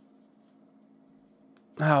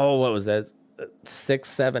 what was that?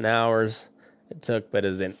 6-7 hours it took, but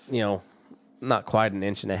as in, not quite an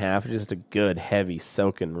inch and a half, just a good heavy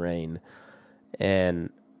soaking rain. And,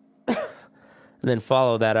 and then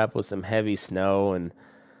follow that up with some heavy snow. And,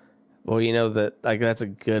 well, that's a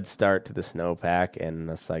good start to the snowpack. And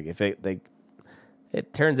it's like, if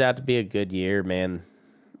it turns out to be a good year, man,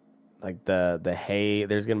 like the hay,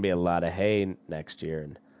 there's going to be a lot of hay next year.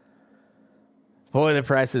 And boy, the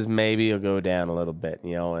prices maybe will go down a little bit,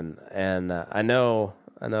 and I know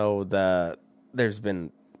there's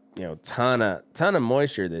been, ton of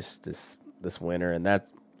moisture this winter, and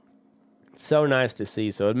that's so nice to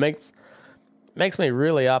see. So it makes me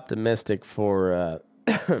really optimistic for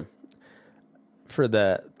for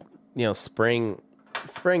the spring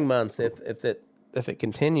months if it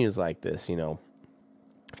continues like this,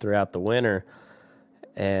 throughout the winter,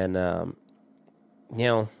 and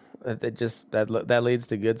it just that leads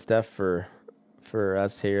to good stuff for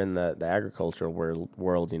us here in the agricultural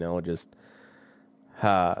world. Just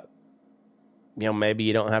maybe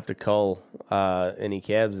you don't have to cull any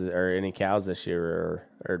calves or any cows this year,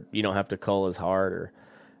 or you don't have to cull as hard, or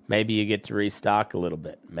maybe you get to restock a little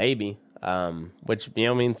bit, maybe, which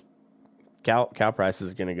means cow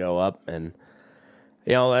prices are going to go up, and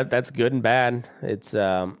that's good and bad. It's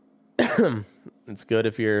it's good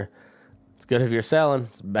if you're selling.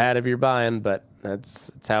 It's bad if you're buying, but that's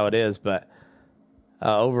how it is. But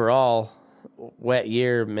overall, wet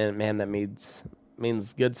year, man, that means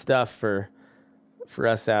good stuff for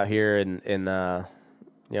us out here in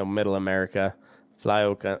Middle America,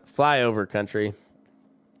 flyover country.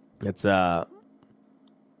 It's yeah.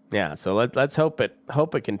 So let's hope it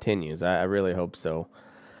continues. I really hope so.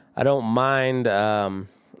 I don't mind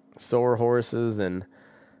sore horses and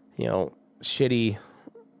shitty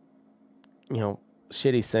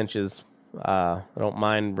cinches. I don't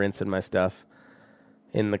mind rinsing my stuff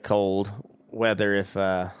in the cold weather if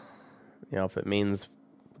it means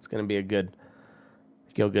it's going to be a good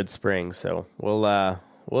spring. So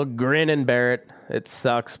we'll grin and bear it. It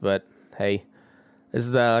sucks, but hey, this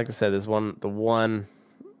is like I said, the one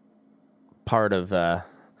part of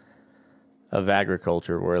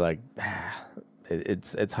agriculture where like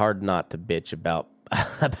it's hard not to bitch about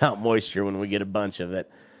moisture when we get a bunch of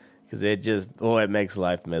it, because it makes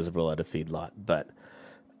life miserable at a feedlot. But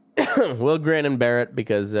we'll grin and bear it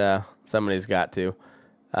because somebody's got to.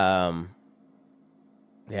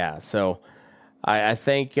 Yeah, so I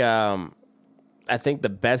think the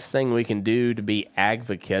best thing we can do to be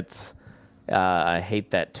advocates, I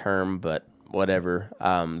hate that term, but whatever.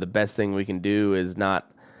 The best thing we can do is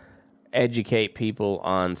not educate people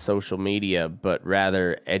on social media, but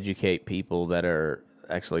rather educate people that are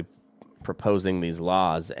actually proposing these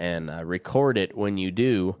laws, and record it when you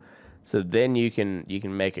do, so then you can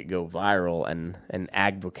make it go viral and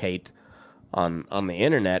advocate on the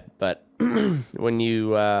internet. But when you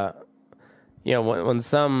when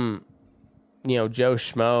some Joe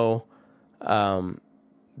Schmo,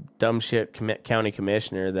 dumb shit county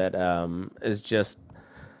commissioner that is just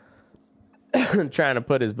trying to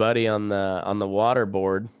put his buddy on the water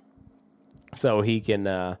board so he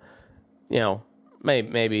can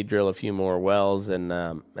maybe drill a few more wells and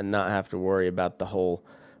not have to worry about the whole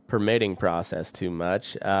permitting process too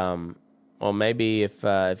much. Well, maybe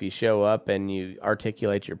if you show up and you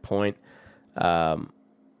articulate your point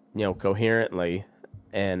coherently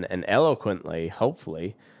and eloquently,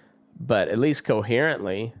 hopefully, but at least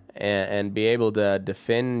coherently, and be able to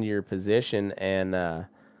defend your position and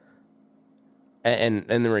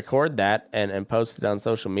then record that and post it on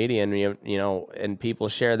social media, and and people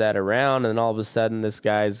share that around, and all of a sudden this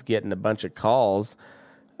guy's getting a bunch of calls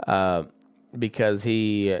because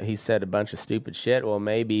he said a bunch of stupid shit. Well,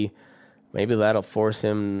 maybe that'll force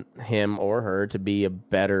him or her to be a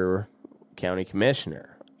better county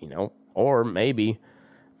commissioner, or maybe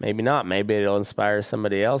not. Maybe it'll inspire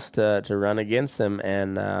somebody else to run against them,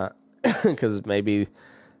 and because maybe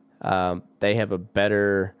they have a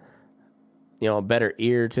better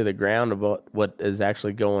ear to the ground about what is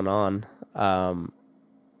actually going on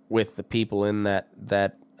with the people in that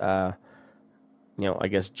I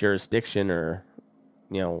guess jurisdiction, or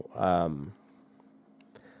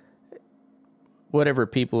whatever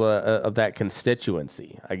people of that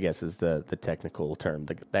constituency, I guess is the technical term,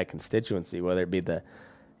 that constituency, whether it be the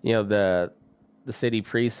city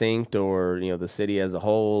precinct, or the city as a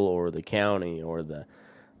whole, or the county, or the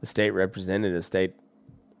state representative, state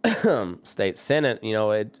senate.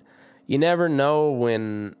 You never know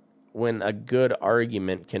when when a good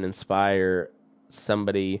argument can inspire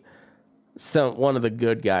one of the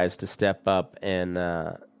good guys to step up and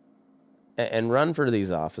run for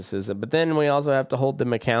these offices. But then we also have to hold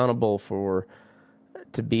them accountable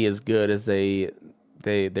to be as good as they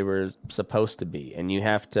were supposed to be. And you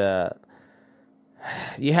have to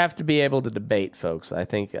be able to debate, folks. I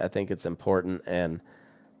think it's important.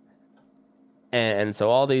 And so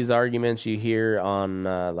all these arguments you hear on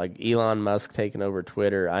like Elon Musk taking over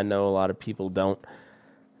Twitter, I know a lot of people don't.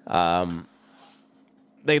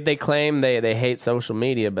 They claim they hate social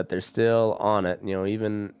media, but they're still on it. You know,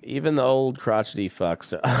 even the old crotchety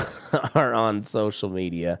fucks are on social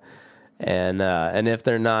media, and if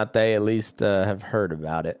they're not, they at least have heard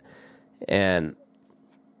about it. And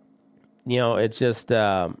you know, it's just,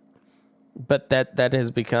 but that has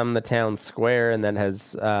become the town square, and that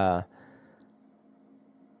has.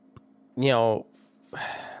 You know,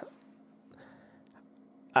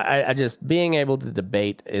 I just being able to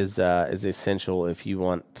debate is essential if you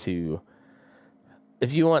want to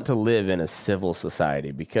live in a civil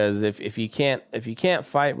society, because if you can't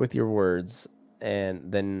fight with your words,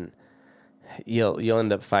 and then you'll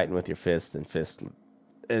end up fighting with your fists, and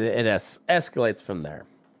it escalates from there.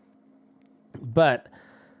 But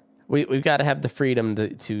we've got to have the freedom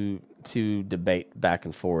to debate back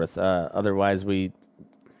and forth. Otherwise we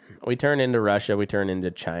turn into Russia, we turn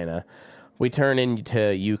into China, we turn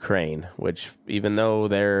into Ukraine, which, even though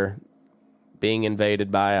they're being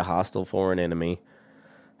invaded by a hostile foreign enemy,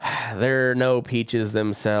 they're no peaches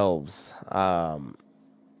themselves.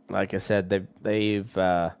 Like I said, they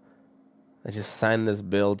just signed this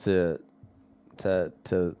bill to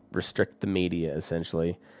restrict the media,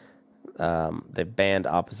 essentially. They've banned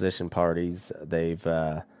opposition parties. They've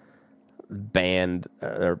banned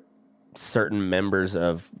certain members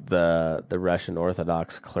of the Russian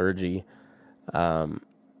Orthodox clergy. Yeah,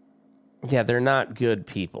 they're not good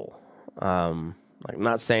people. Like, I'm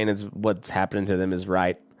not saying what's happening to them is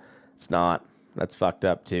right. It's not. That's fucked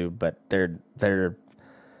up too. But the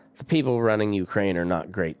people running Ukraine are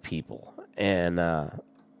not great people. And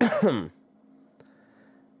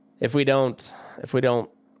if we don't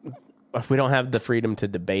have the freedom to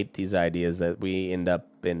debate these ideas, that we end up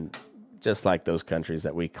in just like those countries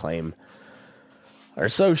that we claim are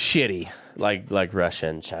so shitty, like Russia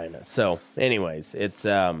and China. So, anyways, it's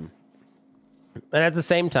and at the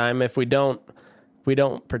same time, if we don't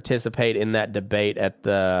participate in that debate at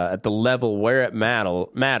the level where it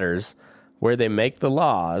matters, where they make the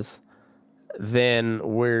laws, then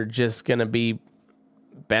we're just gonna be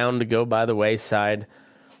bound to go by the wayside.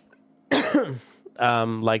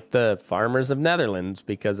 Like the farmers of Netherlands,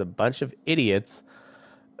 because a bunch of idiots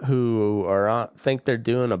who think they're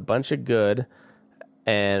doing a bunch of good,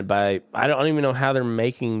 and I don't even know how they're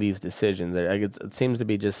making these decisions. It seems to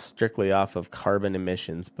be just strictly off of carbon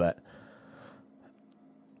emissions, but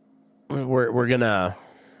we're gonna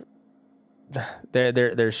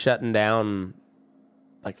they're shutting down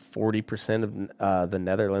like 40% of the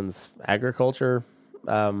Netherlands agriculture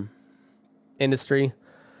industry.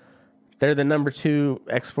 They're the number 2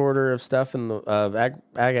 exporter of stuff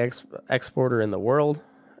exporter in the world.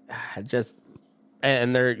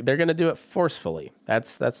 And they're going to do it forcefully.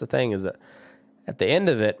 That's the thing, is that at the end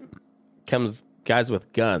of it comes guys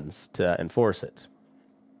with guns to enforce it.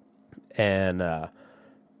 And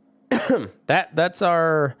that's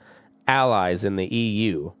our allies in the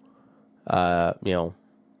EU. You know,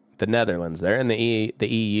 the Netherlands. They're in the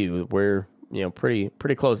EU. We're, you know, pretty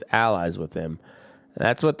close allies with them.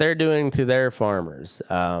 That's what they're doing to their farmers.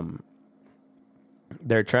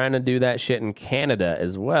 They're trying to do that shit in Canada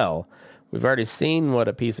as well. We've already seen what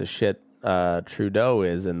a piece of shit Trudeau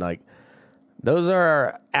is, and like, those are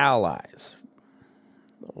our allies.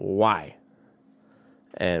 Why?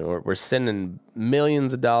 And we're sending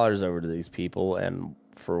millions of dollars over to these people, and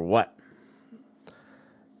for what?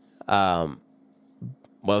 Well,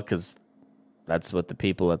 because that's what the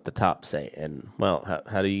people at the top say. And, well,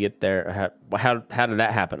 how do you get there? How did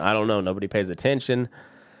that happen? I don't know. Nobody pays attention.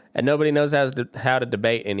 And nobody knows how to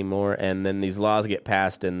debate anymore. And then these laws get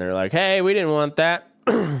passed, and they're like, hey, we didn't want that.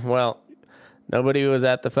 Well, nobody was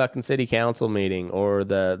at the fucking city council meeting, or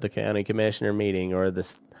the county commissioner meeting, or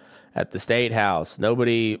at the state house.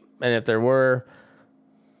 Nobody, and if there were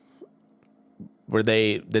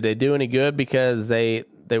did they do any good because they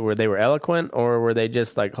were eloquent, or were they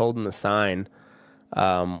just like holding the sign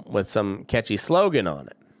with some catchy slogan on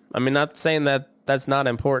it? I mean, not saying that that's not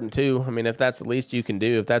important too. I mean, if that's the least you can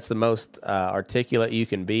do, if that's the most articulate you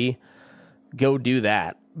can be, go do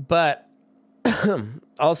that. But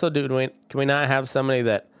also, can we not have somebody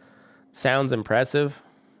that sounds impressive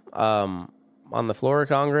on the floor of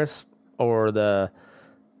Congress or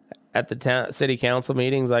at the city council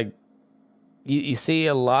meetings, like you see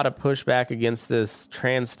a lot of pushback against this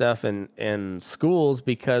trans stuff in schools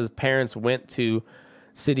because parents went to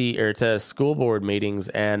city or to school board meetings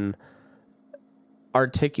and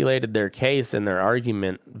articulated their case and their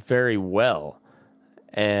argument very well.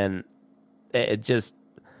 And it just,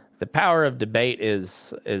 the power of debate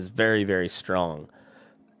is very, very strong.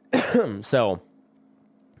 So,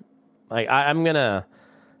 like, I'm an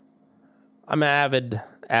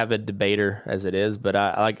avid debater as it is, but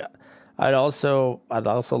I'd also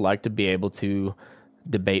like to be able to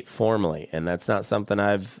debate formally, and that's not something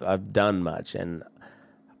I've done much.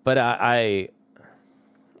 But I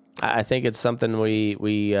think it's something we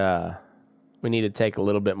need to take a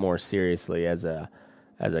little bit more seriously as a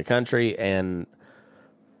country, and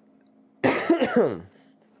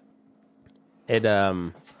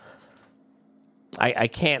I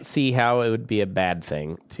can't see how it would be a bad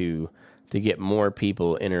thing to get more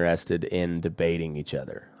people interested in debating each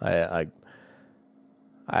other. I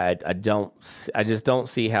just don't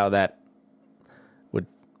see how that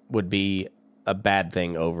would be a bad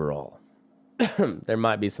thing overall. There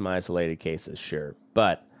might be some isolated cases, sure,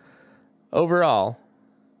 but overall,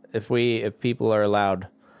 if people are allowed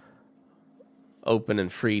open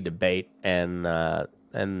and free debate, and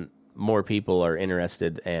more people are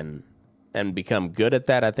interested and become good at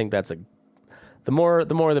that, I think that's the more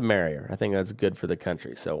the merrier. I think that's good for the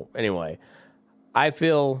country. So anyway, I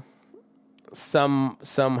feel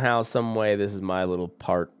somehow, some way, this is my little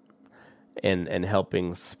part in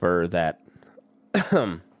helping spur that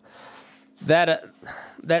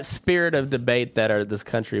that spirit of debate that this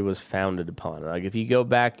country was founded upon. Like, if you go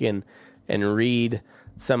back and read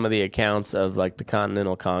some of the accounts of, like, the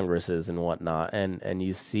Continental Congresses and whatnot, and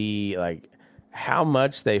you see, like, how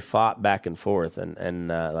much they fought back and forth and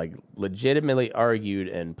like, legitimately argued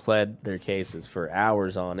and pled their cases for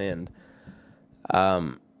hours on end.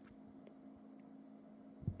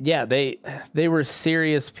 Yeah, they were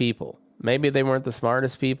serious people. Maybe they weren't the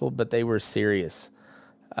smartest people, but they were serious.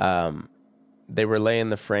 They were laying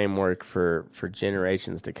the framework for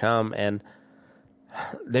generations to come, and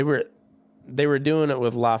they were doing it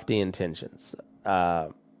with lofty intentions. And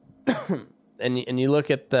you look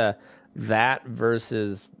at that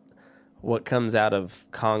versus what comes out of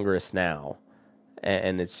Congress now,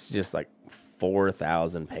 and it's just like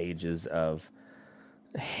 4,000 pages of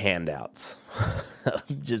handouts.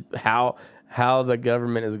 Just how the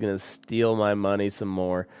government is going to steal my money some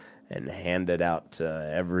more and hand it out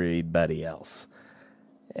to everybody else.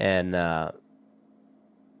 And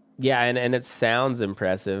yeah, and it sounds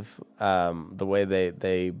impressive, the way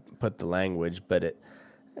they put the language, but at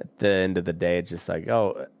the end of the day, it's just like,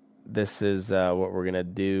 oh, this is what we're going to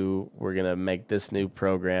do. We're going to make this new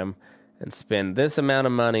program and spend this amount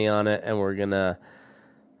of money on it, and we're going to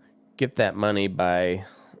get that money by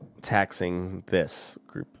taxing this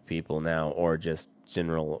group of people now, or just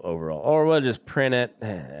general overall, or we'll just print it.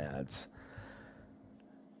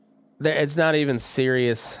 It's not even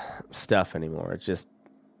serious stuff anymore. It's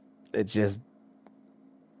just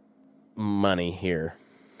money here.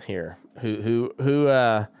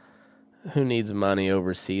 Who needs money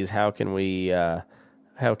overseas? How can we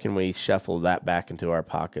shuffle that back into our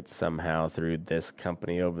pockets somehow through this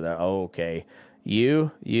company over there? Oh, okay.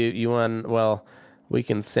 You want, well, we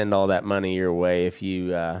can send all that money your way if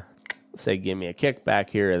you say give me a kickback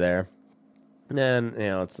here or there. And then,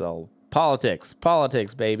 it's all politics,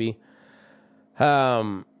 baby.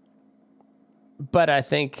 But I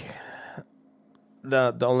think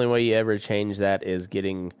the only way you ever change that is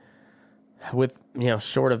getting with,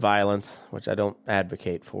 short of violence, which I don't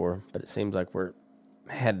advocate for, but it seems like we're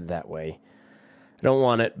headed that way. I don't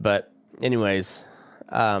want it, but anyways,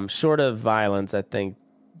 short of violence, I think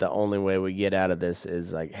the only way we get out of this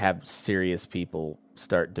is, like, have serious people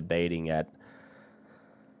start debating at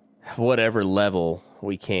whatever level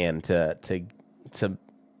we can to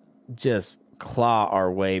just claw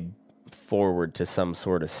our way forward to some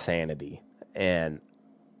sort of sanity. And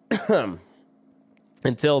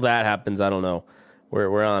until that happens, I don't know.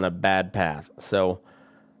 We're on a bad path. So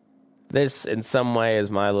this, in some way, is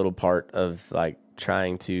my little part of, like,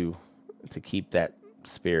 trying to keep that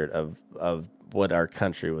spirit of what our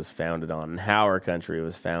country was founded on and how our country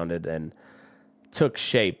was founded and took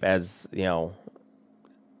shape as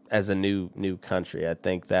as a new country. I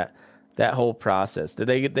think that whole process, did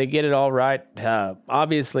they get it all right?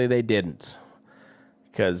 Obviously they didn't,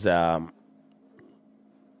 because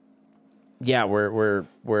yeah, we're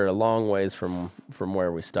a long ways from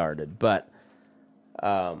where we started. But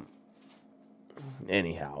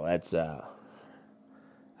anyhow, that's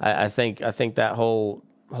I think that whole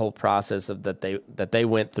process of that they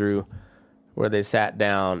went through, where they sat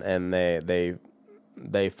down and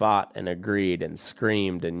they fought and agreed and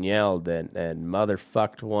screamed and yelled and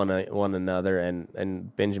motherfucked one another,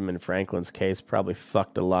 and Benjamin Franklin's case probably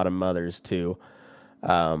fucked a lot of mothers too.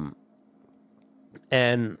 And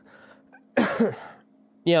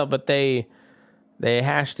but they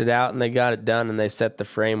hashed it out and they got it done, and they set the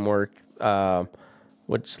framework,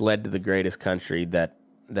 which led to the greatest country that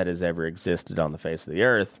has ever existed on the face of the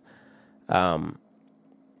earth.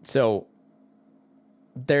 So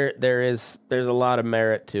there's a lot of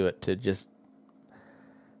merit to it, to just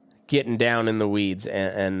getting down in the weeds,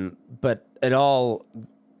 but it all,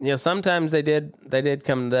 sometimes they did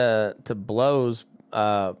come to blows,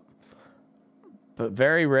 but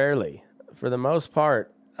very rarely. For the most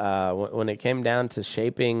part, when it came down to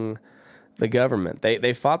shaping the government,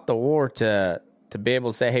 they fought the war to be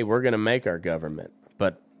able to say, hey, we're going to make our government.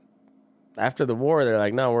 But after the war, they're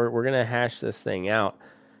like, no, we're going to hash this thing out,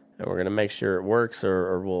 and we're going to make sure it works,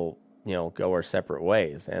 or we'll go our separate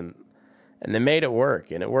ways. And they made it work,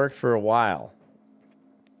 and it worked for a while.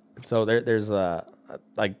 So there's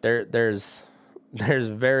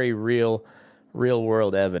very real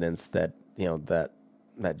world evidence that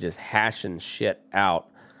that just hashing shit out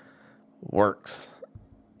works.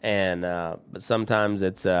 And but sometimes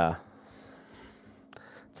it's a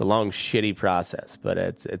long, shitty process, but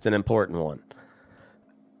it's an important one.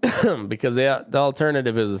 Because the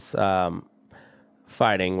alternative is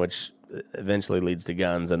fighting, which eventually leads to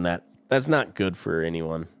guns, and that's not good for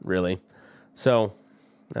anyone, really. So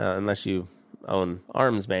unless you own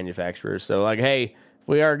arms manufacturers. So like, hey, if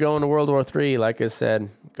we are going to World War III, like I said,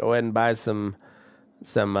 go ahead and buy some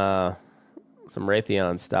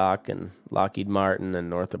Raytheon stock and Lockheed Martin and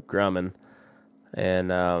Northrop Grumman,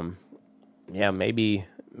 and maybe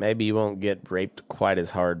you won't get raped quite as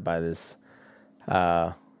hard by this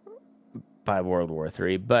by World War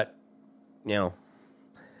III, but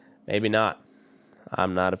maybe not.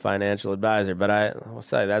 I'm not a financial advisor, but I will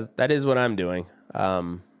say that is what I'm doing.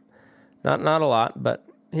 Not a lot, but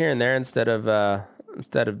here and there. Instead of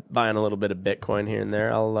buying a little bit of Bitcoin here and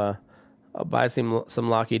there, I'll buy some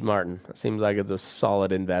Lockheed Martin. It seems like it's a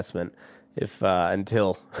solid investment. If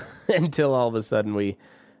until all of a sudden we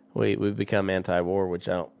become anti-war, which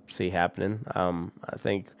I don't see happening. I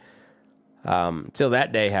think till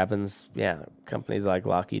that day happens, companies like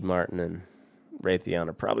Lockheed Martin and Raytheon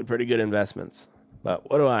are probably pretty good investments. But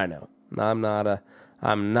what do I know? I'm not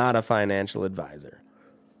a financial advisor.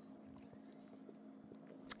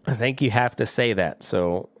 I think you have to say that,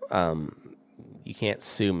 so you can't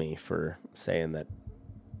sue me for saying that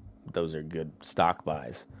those are good stock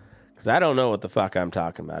buys, because I don't know what the fuck I'm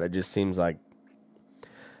talking about. It just seems like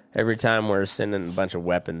every time we're sending a bunch of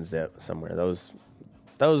weapons somewhere, those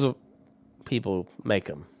people make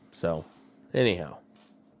them. So anyhow,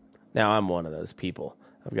 now I'm one of those people.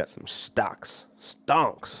 I've got some stonks.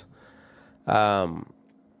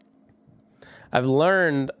 I've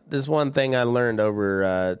learned this one thing I learned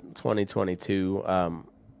over 2022, or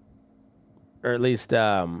at least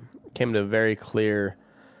came to a very clear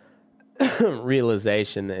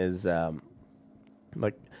realization, is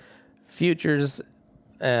like futures,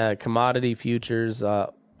 commodity futures,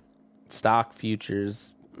 stock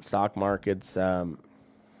futures, stock markets. They're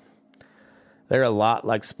a lot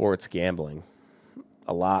like sports gambling.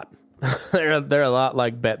 A lot. they're a lot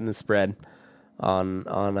like betting the spread on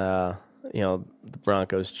the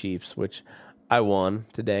Broncos Chiefs, which I won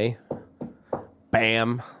today.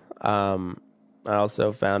 Bam. I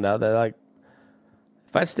also found out that, like,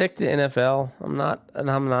 if I stick to NFL, I'm not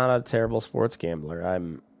a terrible sports gambler.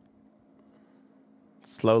 I'm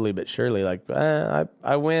slowly but surely, like,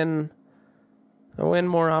 I win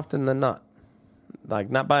more often than not. Like,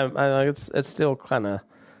 not by, it's still kind of,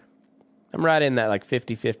 I'm right in that like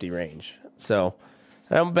 50-50 range. So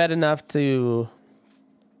I don't bet enough to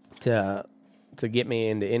get me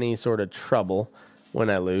into any sort of trouble when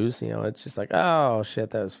I lose. It's just like, oh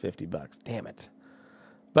shit, that was $50. Damn it.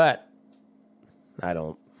 But I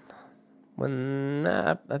don't.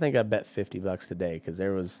 I think I bet $50 today, because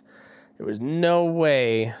there was no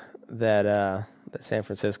way that San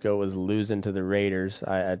Francisco was losing to the Raiders.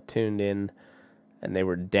 I tuned in and they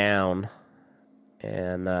were down,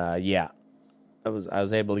 and I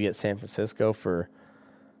was able to get San Francisco for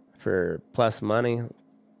plus money.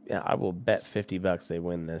 Yeah, I will bet $50 they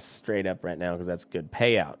win this straight up right now, because that's a good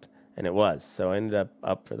payout, and it was. So I ended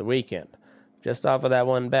up for the weekend just off of that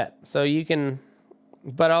one bet. So you can,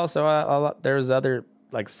 but also there's other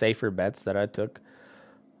like safer bets that I took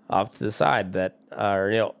off to the side that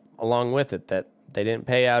are along with it, that they didn't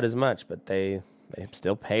pay out as much, but they they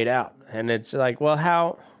still paid out. And it's like, well,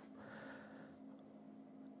 how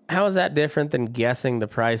is that different than guessing the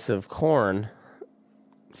price of corn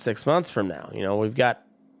 6 months from now? You know, we've got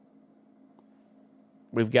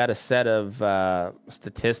a set of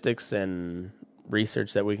statistics and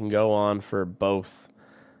research that we can go on for both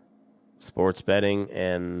sports betting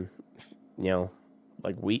and, you know,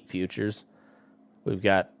 like wheat futures. We've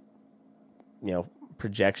got, you know,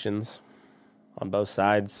 projections on both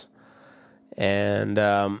sides. And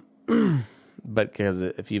but because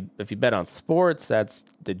if you bet on sports, that's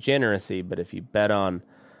degeneracy. But if you bet on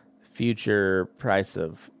future price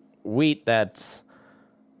of wheat, that's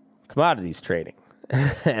commodities trading.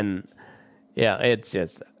 And yeah, it's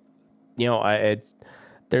just, you know,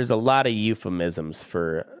 there's a lot of euphemisms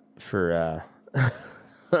for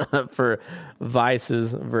for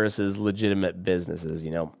vices versus legitimate businesses,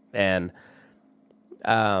 you know. And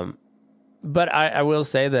but I will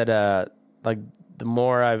say that like the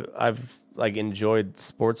more I've like enjoyed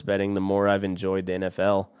sports betting, the more I've enjoyed the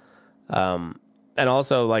NFL. And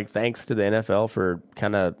also, like, thanks to the NFL for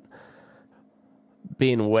kind of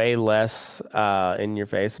being way less in your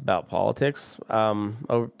face about politics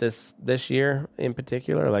over this year in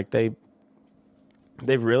particular. Like they've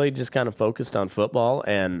really just kind of focused on football,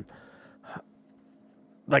 and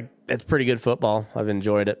like it's pretty good football. I've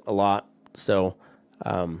enjoyed it a lot. So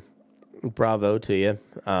bravo to you.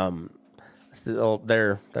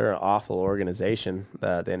 They're an awful organization,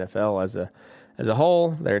 the NFL as a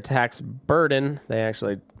whole. Their tax burden, they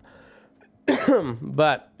actually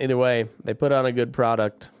but either way, they put on a good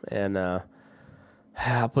product, and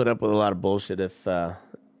I'll put up with a lot of bullshit if you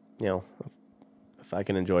know, if I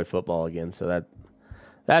can enjoy football again. So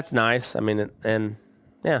that's nice. I mean, and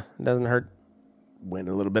yeah, it doesn't hurt win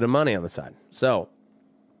a little bit of money on the side. So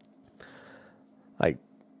like,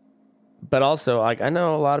 but also like I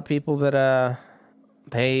know a lot of people that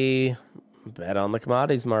they bet on the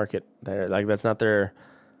commodities market. They're like it's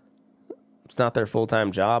not their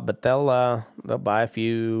full-time job, but they'll buy a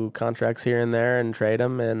few contracts here and there and trade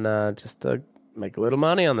them, and just to make a little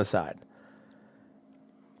money on the side.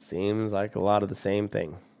 Seems like a lot of the same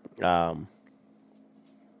thing. So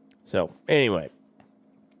anyway,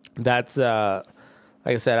 that's like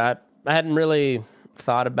I said, I hadn't really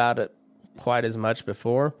thought about it quite as much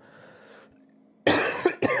before,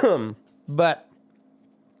 but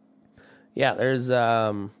yeah, there's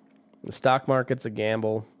the stock market's a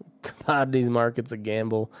gamble. Commodities market's a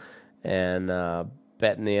gamble, and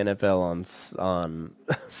betting the NFL on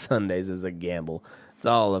Sundays is a gamble. It's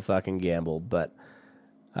all a fucking gamble. But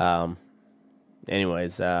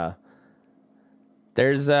anyways,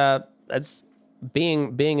 there's that's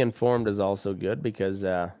being informed is also good, because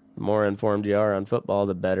the more informed you are on football,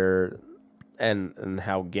 the better, and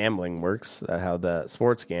how gambling works, how the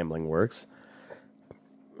sports gambling works.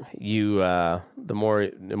 You the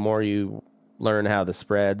more you learn how the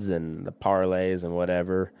spreads and the parlays and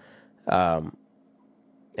whatever, and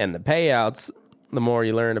the payouts, the more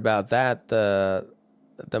you learn about that, the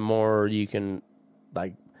more you can,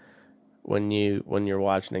 like, when you're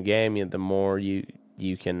watching a game, the more you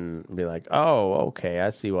can be like, oh, okay,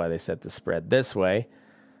 I see why they set the spread this way,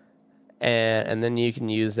 and then you can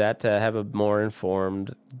use that to have a more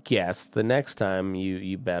informed guess the next time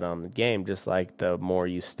you bet on the game. Just like the more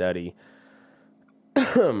you study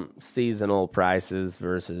seasonal prices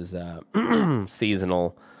versus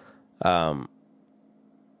seasonal,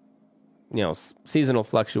 seasonal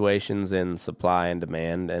fluctuations in supply and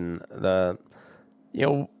demand, and the,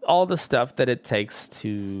 all the stuff that it takes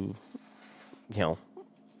to,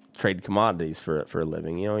 trade commodities for a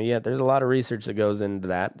living. There's a lot of research that goes into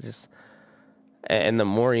that. And the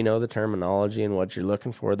more you know the terminology and what you're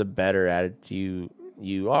looking for, the better at it you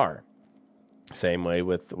are. Same way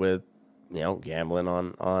with gambling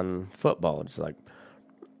on football. It's like,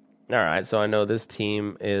 all right, so I know this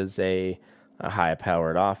team is a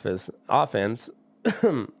high-powered offense,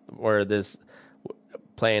 where this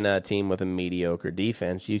playing a team with a mediocre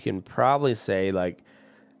defense. You can probably say, like,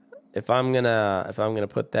 if I'm gonna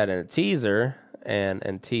put that in a teaser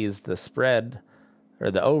and tease the spread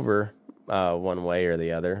or the over one way or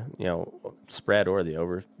the other, spread or the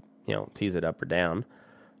over, tease it up or down,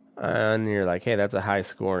 and you're like, hey, that's a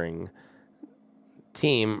high-scoring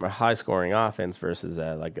team, a high-scoring offense versus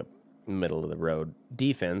like a middle-of-the-road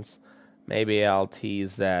defense. Maybe I'll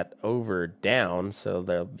tease that over down, so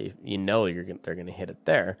they'll be, they're gonna hit it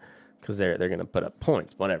there, because they're gonna put up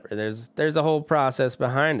points. Whatever. There's a whole process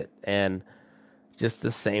behind it, and just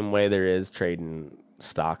the same way there is trading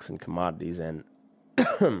stocks and commodities. And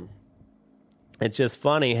it's just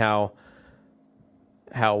funny how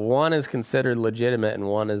one is considered legitimate and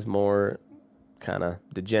one is more kind of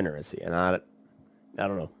degeneracy. And I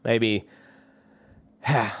don't know, maybe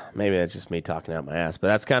that's just me talking out my ass, but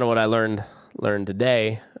that's kind of what I learned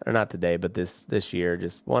today, or not today, but this year.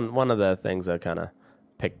 Just one of the things I kind of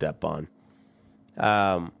picked up on.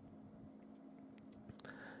 I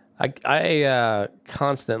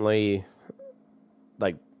constantly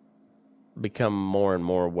like become more and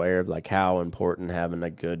more aware of like how important having a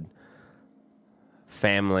good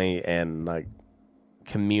family and like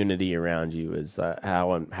community around you is,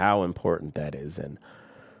 how important that is. And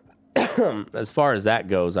as far as that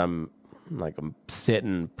goes, I'm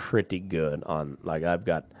sitting pretty good on, like, I've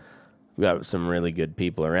got some really good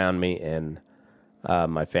people around me, and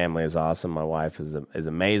my family is awesome. My wife is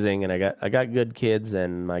amazing, and I got good kids,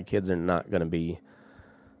 and my kids are not going to be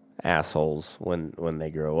assholes when they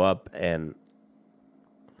grow up, and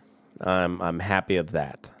I'm happy of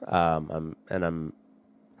that. I'm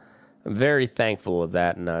very thankful of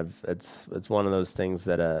that, and it's one of those things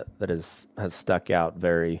that has stuck out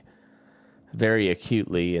very, very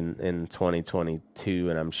acutely in 2022,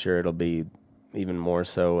 and I'm sure it'll be even more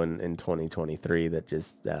so in 2023. That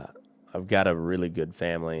just I've got a really good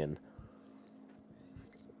family, and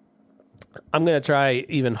I'm gonna try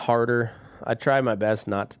even harder. I try my best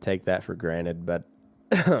not to take that for granted, but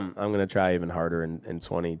I'm gonna try even harder in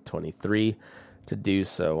 2023 to do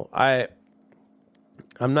so.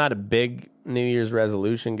 I'm not a big New Year's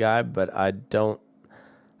resolution guy, but I don't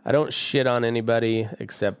shit on anybody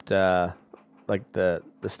except like the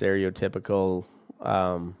stereotypical.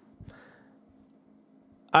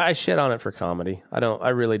 I shit on it for comedy. I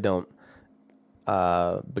really don't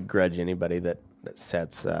begrudge anybody that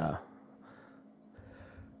sets I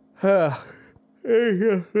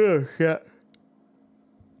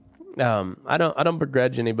don't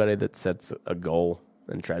begrudge anybody that sets a goal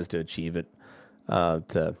and tries to achieve it,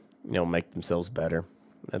 to make themselves better.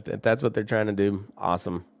 If that's what they're trying to do,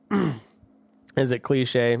 awesome. Is it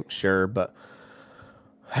cliche? Sure, but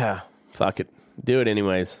fuck it, do it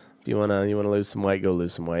anyways. If you wanna lose some weight, go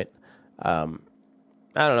lose some weight. I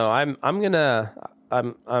don't know.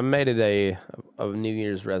 I made it a New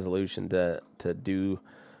Year's resolution to do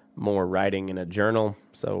more writing in a journal.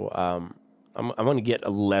 So I'm going to get a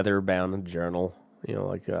leather-bound journal,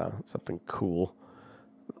 like something cool,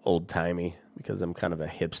 old-timey, because I'm kind of a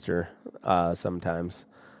hipster sometimes.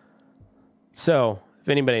 So if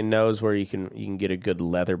anybody knows where you can get a good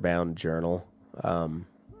leather-bound journal,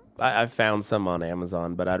 I found some on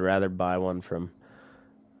Amazon, but I'd rather buy one from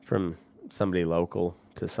somebody local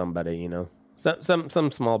to somebody,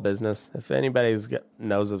 some small business. If anybody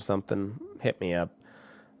knows of something, hit me up.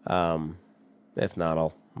 If not,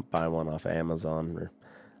 I'll buy one off Amazon, or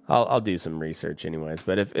I'll do some research anyways.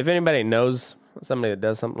 But if anybody knows somebody that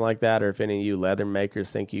does something like that, or if any of you leather makers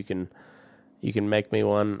think you can make me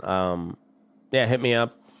one, hit me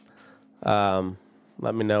up.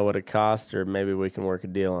 Let me know what it costs, or maybe we can work a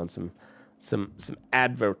deal on some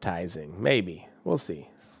advertising. Maybe. We'll see.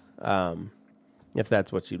 If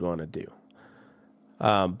that's what you'd want to do.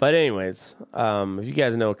 But anyways, if you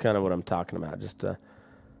guys know kind of what I'm talking about, it's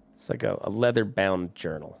like a leather-bound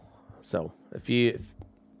journal. So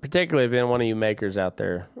particularly if any one of you makers out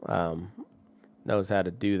there knows how to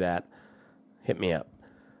do that, hit me up.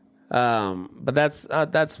 But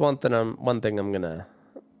that's one thing I'm gonna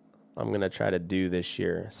try to do this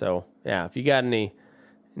year. So yeah, if you got any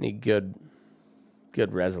good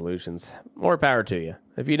resolutions, more power to you.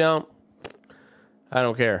 If you don't, I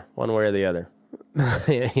don't care one way or the other.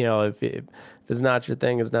 If it's not your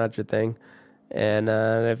thing, it's not your thing. And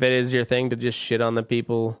if it is your thing to just shit on the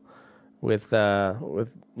people with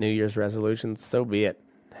New Year's resolutions, so be it.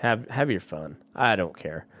 Have your fun. I don't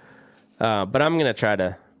care. But I'm gonna try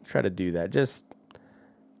to do that. Just,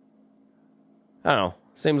 I don't know.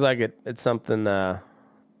 Seems like it's something that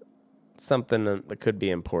could be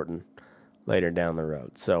important later down the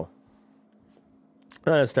road. So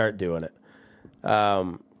I'm gonna start doing it.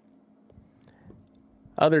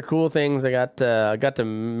 Other cool things, I got to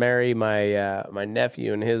marry my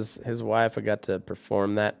nephew and his wife. I got to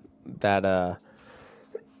perform that that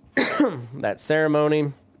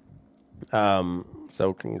ceremony.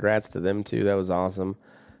 So congrats to them too. That was awesome.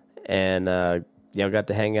 And got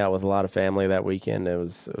to hang out with a lot of family that weekend. It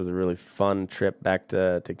was a really fun trip back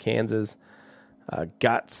to Kansas.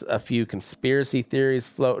 Got a few conspiracy theories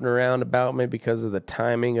floating around about me because of the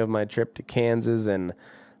timing of my trip to Kansas and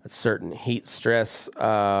a certain heat stress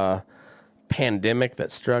pandemic that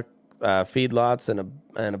struck feedlots,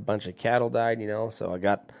 and a bunch of cattle died. So I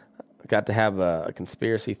got to have a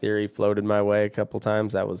conspiracy theory floated my way a couple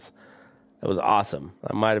times. That was awesome.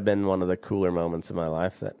 That might have been one of the cooler moments of my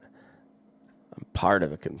life. I'm part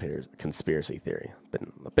of a conspiracy theory.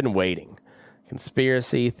 I've been waiting.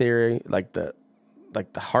 Conspiracy theory, like the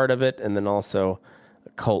heart of it, and then also a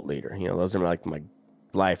cult leader. Those are like my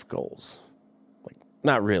life goals. Like,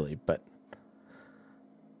 not really, but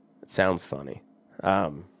it sounds funny.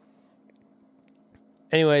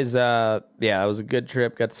 Anyways, yeah, it was a good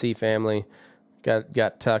trip. Got to see family.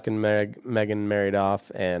 Got Tuck and Megan married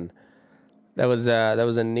off, and that was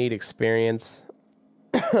a neat experience.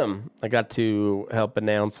 I got to help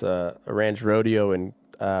announce a ranch rodeo in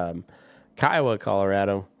Kiowa,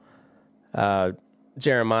 Colorado.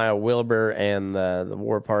 Jeremiah Wilbur and the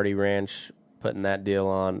War Party Ranch putting that deal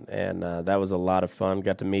on, and that was a lot of fun.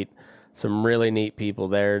 Got to meet some really neat people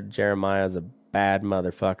there. Jeremiah's a bad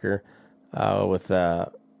motherfucker with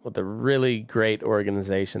a really great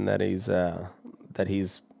organization that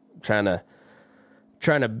he's trying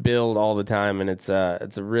to build all the time, and it's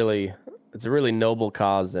a really noble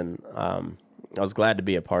cause, and I was glad to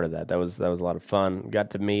be a part of that. That was a lot of fun.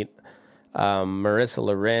 Got to meet Marissa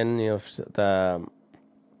Loren, the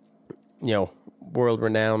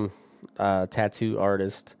world-renowned tattoo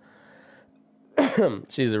artist.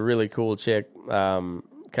 She's a really cool chick, kind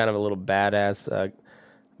of a little badass.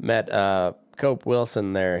 Met Cope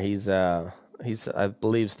Wilson there. He's I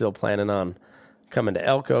believe still planning on coming to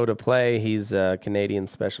Elko to play. He's a Canadian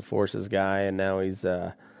Special Forces guy, and now he's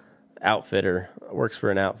outfitter. Works for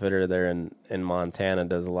an outfitter there in Montana.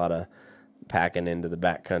 Does a lot of packing into the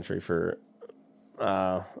backcountry for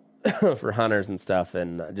for hunters and stuff,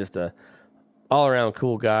 and just a all-around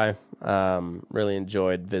cool guy. Really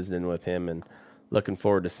enjoyed visiting with him, and looking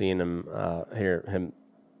forward to seeing him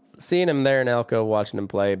seeing him there in Elko, watching him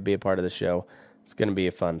play, be a part of the show. It's going to be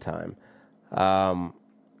a fun time.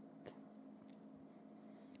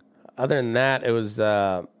 Other than that, it was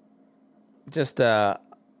just I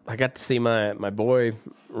got to see my boy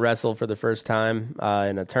wrestle for the first time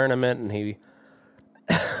in a tournament, and he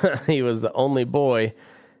he was the only boy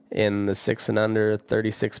in the 6 and under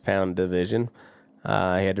 36-pound division. He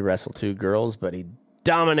had to wrestle 2 girls, but he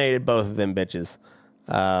dominated both of them bitches.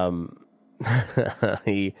 I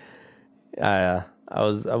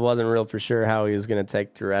wasn't real for sure how he was going to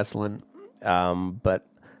take to wrestling, but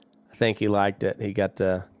I think he liked it. He got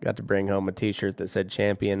to bring home a T-shirt that said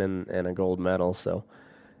champion and a gold medal, so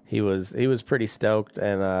he was pretty stoked,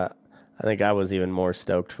 and I think I was even more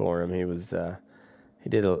stoked for him. He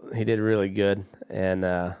did really good, and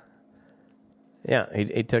yeah,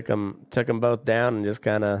 he took them both down, and just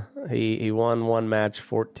kind of he won one match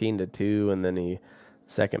 14-2, and then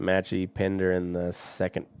second match he pinned her in the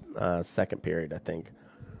second period, I think.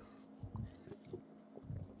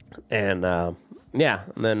 And yeah,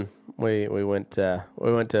 and then we went to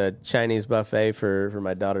a Chinese buffet for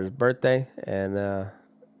my daughter's birthday, and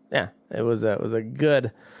yeah, it was a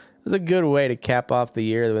good way to cap off the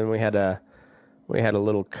year. Then we had a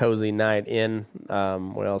little cozy night in.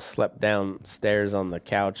 We all slept downstairs on the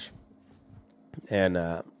couch, and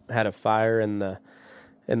had a fire in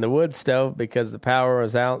the wood stove because the power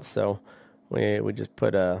was out. So we just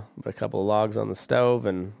put a couple of logs on the stove,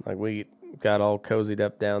 and like we got all cozied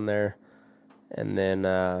up down there. And then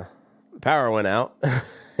the power went out,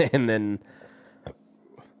 and then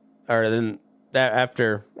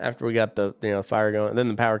after we got the fire going, then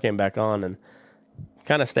the power came back on and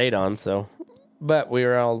kind of stayed on. So, but we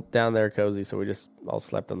were all down there cozy, so we just all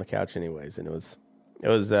slept on the couch anyways. And it was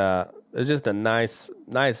just a nice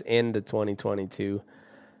end to 2022,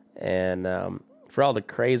 and for all the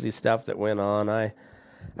crazy stuff that went on, I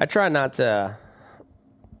try not to.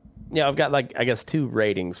 I've got I guess 2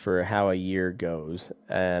 ratings for how a year goes,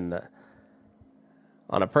 and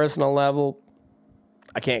on a personal level,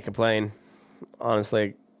 I can't complain.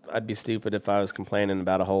 Honestly, I'd be stupid if I was complaining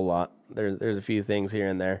about a whole lot. There's a few things here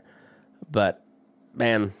and there, but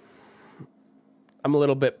man, I'm a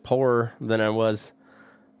little bit poorer than I was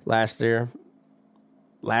last year.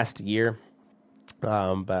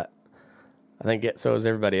 But I think so is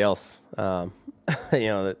everybody else.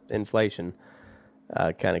 The inflation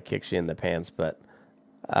kind of kicks you in the pants, but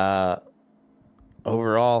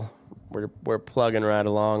overall, we're plugging right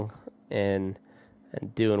along and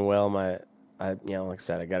doing well. Like I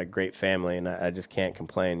said, I got a great family, and I just can't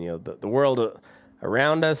complain. The world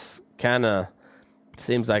around us kind of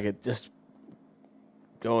seems like it just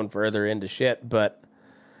going further into shit, but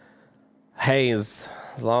hey, as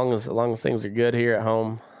long as things are good here at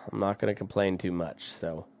home, I'm not going to complain too much.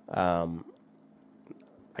 So I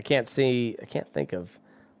can't think of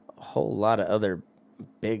a whole lot of other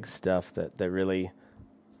big stuff that really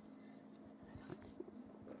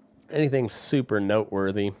anything super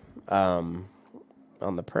noteworthy on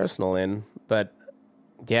the personal end. But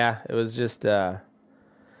yeah, it was just it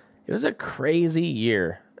was a crazy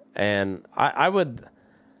year, and I would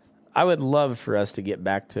love for us to get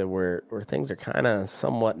back to where things are kind of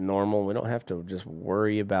somewhat normal. We don't have to just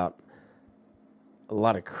worry about a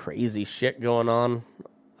lot of crazy shit going on.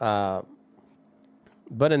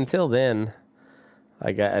 But until then,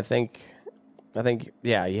 like I think,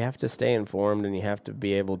 yeah, you have to stay informed and you have to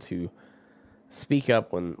be able to speak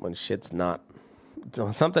up when shit's not,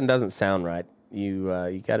 something doesn't sound right.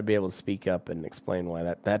 You got to be able to speak up and explain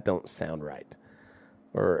why that don't sound right,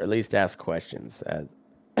 or at least ask questions. As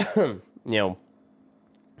you know,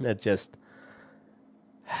 it just,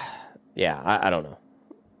 yeah, I don't know.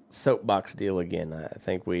 Soapbox deal again. I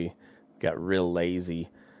think we got real lazy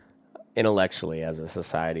intellectually as a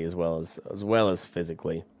society, as well as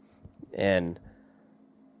physically, and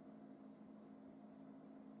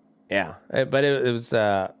yeah. But it was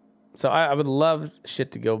so I would love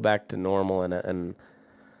shit to go back to normal, and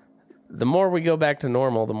the more we go back to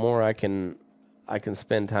normal, the more I can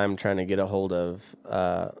spend time trying to get a hold of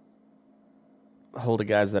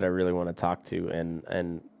guys that I really want to talk to,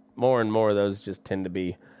 and more of those just tend to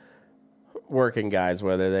be working guys,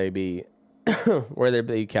 whether they be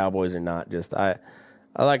cowboys or not. Just I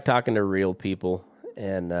like talking to real people,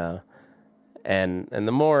 and the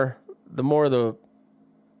more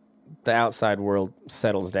the outside world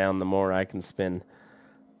settles down, the more I can spend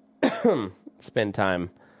time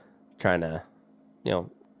trying to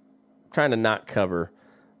not cover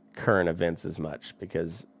current events as much,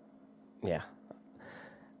 because yeah,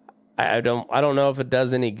 I don't know if it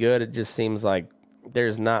does any good. It just seems like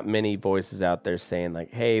there's not many voices out there saying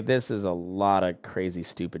like, hey, this is a lot of crazy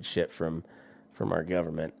stupid shit from our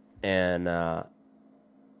government, and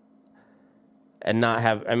not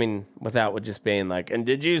have, I mean, without just being like, and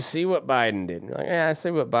did you see what Biden did? Like, yeah, I see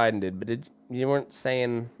what Biden did, but you weren't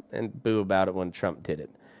saying and boo about it when Trump did it.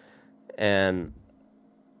 And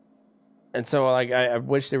so like I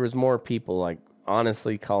wish there was more people like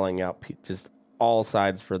honestly calling out just all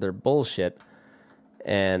sides for their bullshit,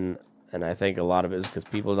 and I think a lot of it is because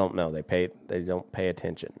people don't know, they don't pay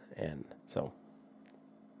attention. And so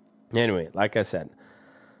anyway, like I said,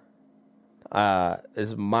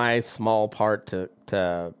 is my small part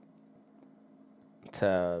to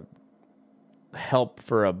help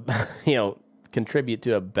for a contribute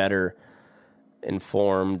to a better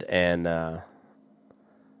informed and I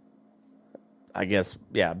guess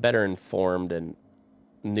better informed and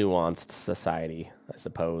nuanced society, I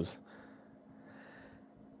suppose.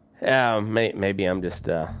 Yeah, maybe I'm just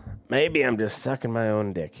sucking my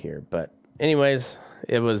own dick here, but anyways,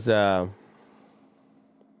 it was like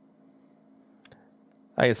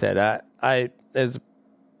I said,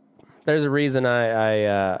 there's a reason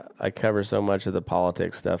I cover so much of the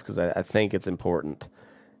politics stuff, because I think it's important,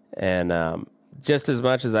 and just as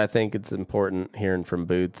much as I think it's important hearing from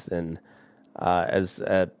Boots, and as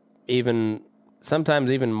even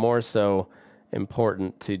sometimes even more so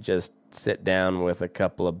important to just sit down with a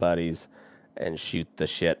couple of buddies and shoot the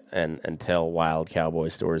shit and tell wild cowboy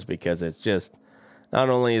stories, because it's just, not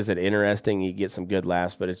only is it interesting, you get some good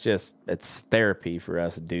laughs, but it's therapy for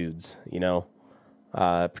us dudes,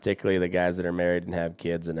 particularly the guys that are married and have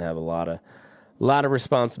kids and have a lot of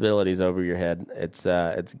responsibilities over your head. It's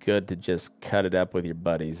good to just cut it up with your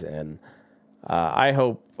buddies, and I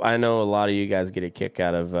know a lot of you guys get a kick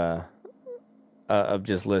out of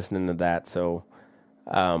just listening to that. So,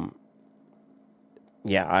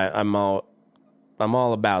 yeah, I'm all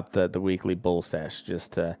about the weekly bull sesh,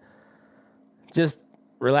 just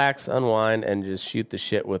relax, unwind, and just shoot the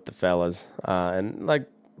shit with the fellas. And like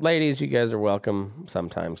ladies, you guys are welcome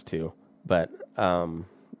sometimes too. But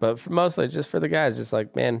mostly just for the guys, just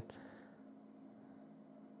like, man,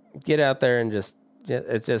 get out there and just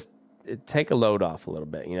take a load off a little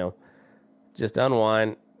bit, just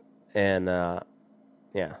unwind. And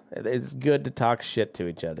it's good to talk shit to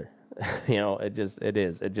each other.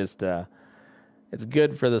 It's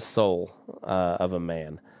good for the soul of a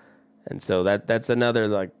man. And so that's another,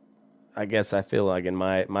 like, I guess I feel like in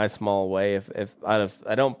my small way, if I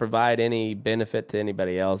don't provide any benefit to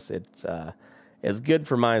anybody else, it's good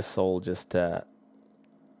for my soul just to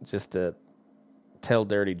tell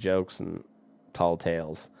dirty jokes and tall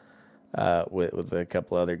tales with a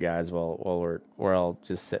couple other guys while we're all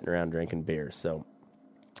just sitting around drinking beer. So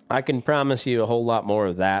I can promise you a whole lot more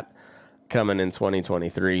of that coming in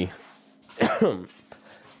 2023. I'm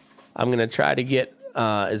going to try to get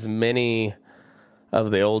as many of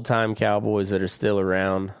the old-time cowboys that are still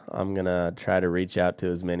around. I'm going to try to reach out to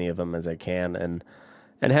as many of them as I can and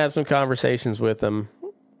have some conversations with them,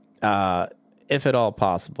 if at all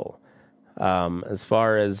possible. As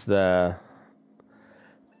far as the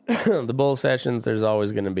the bull sessions, there's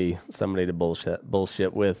always going to be somebody to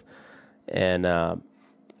bullshit with, and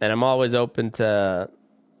I'm always open to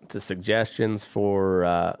suggestions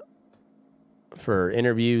for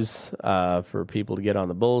interviews, for people to get on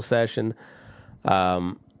the bull session,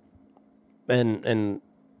 and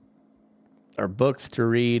or books to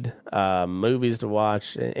read, movies to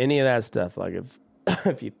watch, any of that stuff. Like if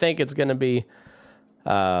if you think it's going to be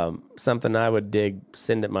something I would dig,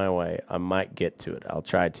 send it my way. I might get to it. I'll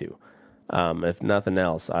try to. If nothing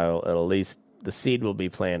else, at least the seed will be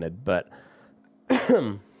planted. But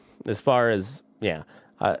as far as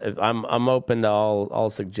I'm open to all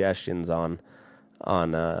suggestions on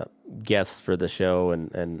guests for the show,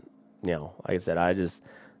 and like I said,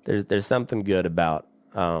 there's something good about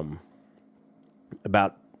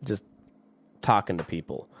just talking to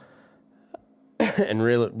people and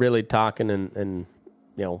really talking and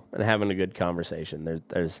having a good conversation.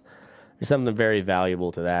 There's something very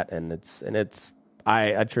valuable to that, and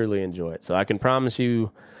I truly enjoy it. So I can promise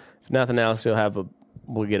you, if nothing else,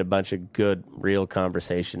 we'll get a bunch of good, real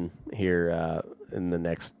conversation here in the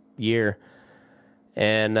next year,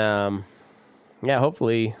 and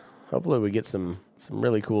hopefully we get some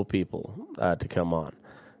really cool people to come on.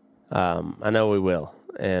 I know we will,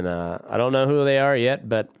 and I don't know who they are yet,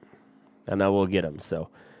 but I know we'll get them. So,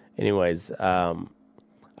 anyways,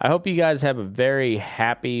 I hope you guys have a very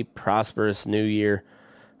happy, prosperous new year.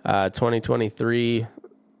 2023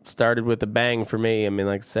 started with a bang for me. I mean,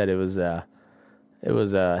 like I said, it was a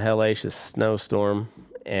hellacious snowstorm,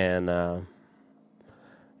 and I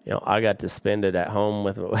got to spend it at home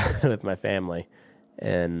with with my family,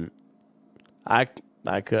 and I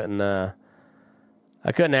couldn't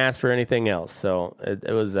ask for anything else. So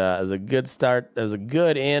it was a good start. It was a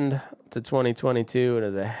good end to 2022, and it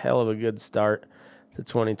was a hell of a good start to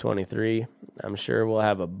 2023. I'm sure we'll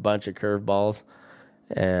have a bunch of curveballs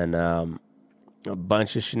and a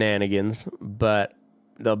bunch of shenanigans, but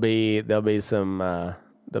there'll be some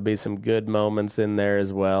good moments in there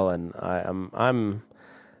as well. And I'm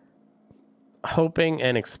hoping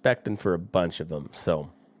and expecting for a bunch of them. So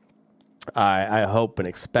I hope and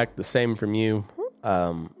expect the same from you.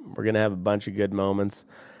 We're gonna have a bunch of good moments.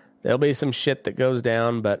 There'll be some shit that goes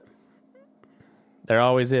down, but there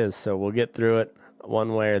always is. So we'll get through it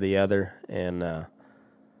one way or the other. And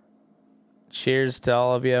cheers to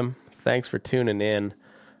all of you. Thanks for tuning in.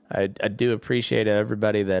 I do appreciate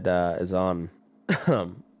everybody that is on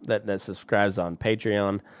that subscribes on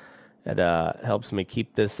Patreon. It helps me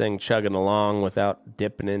keep this thing chugging along without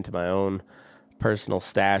dipping into my own personal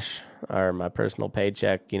stash or my personal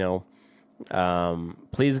paycheck.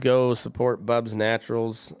 Please go support Bub's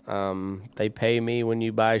Naturals. They pay me when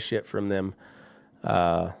you buy shit from them.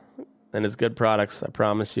 And it's good products, I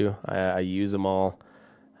promise you. I use them all.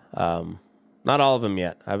 Not all of them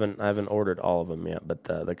yet. I haven't ordered all of them yet. But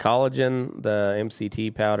the collagen, the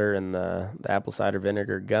MCT powder, and the apple cider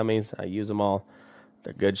vinegar gummies, I use them all.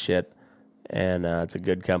 They're good shit. And it's a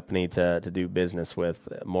good company to do business with,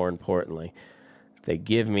 more importantly. They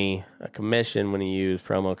give me a commission when you use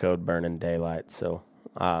promo code Burning Daylight. So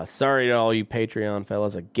sorry to all you Patreon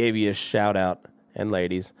fellas. I gave you a shout out, and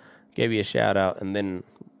ladies, gave you a shout out and then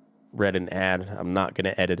read an ad I'm not going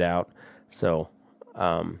to edit out. So,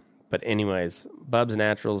 but anyways,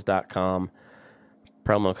 bubsnaturals.com,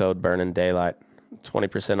 promo code Burning Daylight,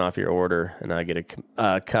 20% off your order, and I get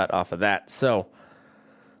a cut off of that. So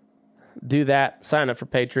do that. Sign up for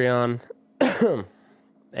Patreon.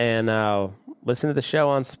 And listen to the show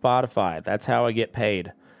on Spotify. That's how I get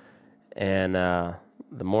paid. And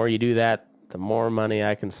the more you do that, the more money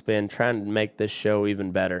I can spend trying to make this show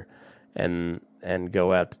even better, and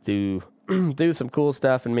go out to do some cool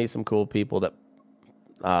stuff and meet some cool people that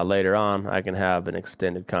later on I can have an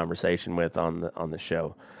extended conversation with on the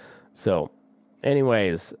show. So,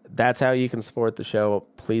 anyways, that's how you can support the show.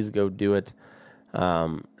 Please go do it.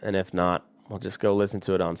 And if not, well, just go listen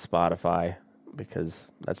to it on Spotify, because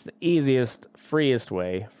that's the easiest, freest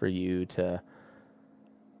way for you to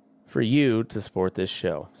support this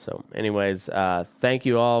show. So anyways, thank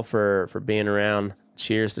you all for being around.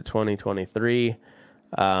 Cheers to 2023.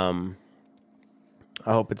 I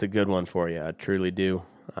hope it's a good one for you. I truly do.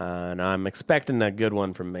 And I'm expecting a good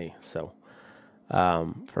one from me. So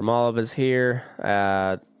from all of us here,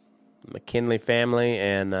 McKinley family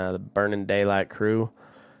and the Burning Daylight crew,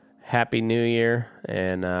 Happy New Year,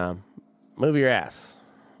 and move your ass.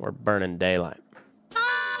 We're burning daylight.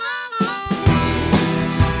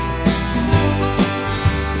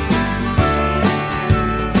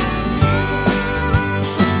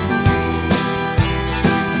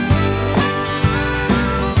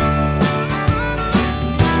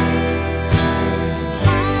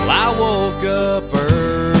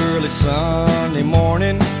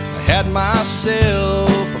 had myself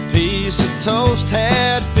a piece of toast,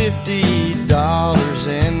 had $50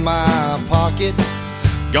 in my pocket.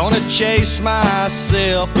 Gonna chase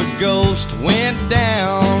myself a ghost, went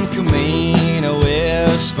down Camino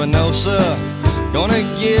Espinosa. Gonna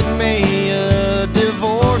get me a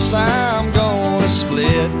divorce, I'm gonna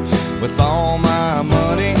split with all my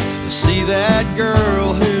money to see that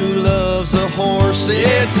girl who loves a horse.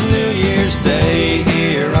 It's New Year's Day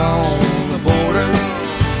here on the border,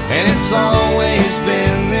 and it's always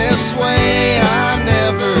been this way. I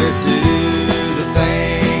never do the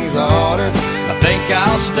things I oughter. I think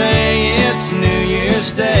I'll stay, it's New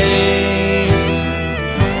Year's Day.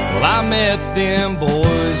 Well, I met them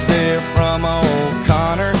boys there from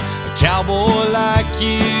O'Connor, a cowboy like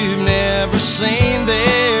you've never seen.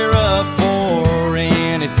 They're up for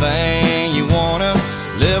anything you wanna,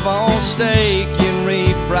 live on steak and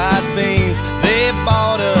refried beans. They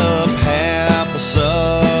bought up half of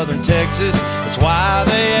southern Texas, that's why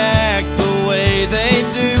they act the way they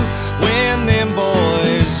do. When them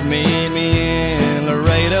boys meet me in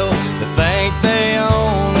Laredo, they think they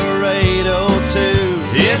own Laredo too.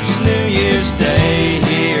 It's New Year's Day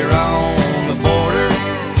here on the border,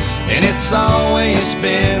 and it's always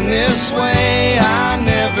been this way. I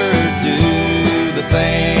never do the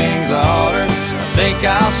things I oughter. I think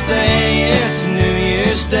I'll stay, it's New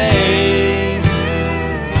Year's Day.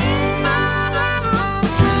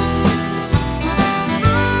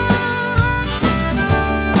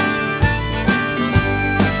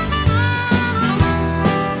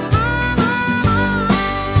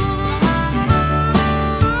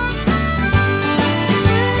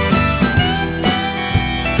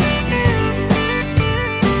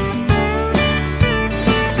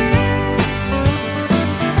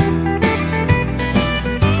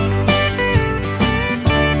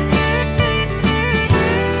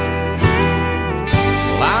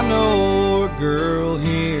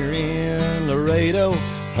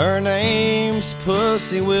 Her name's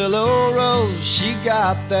Pussy Willow Rose. She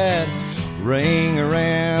got that ring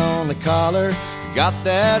around the collar, got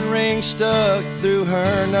that ring stuck through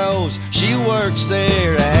her nose. She works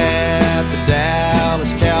there at the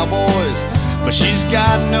Dallas Cowboys, but she's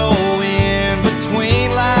got no in between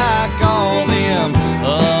like all them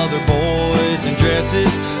other boys in dresses.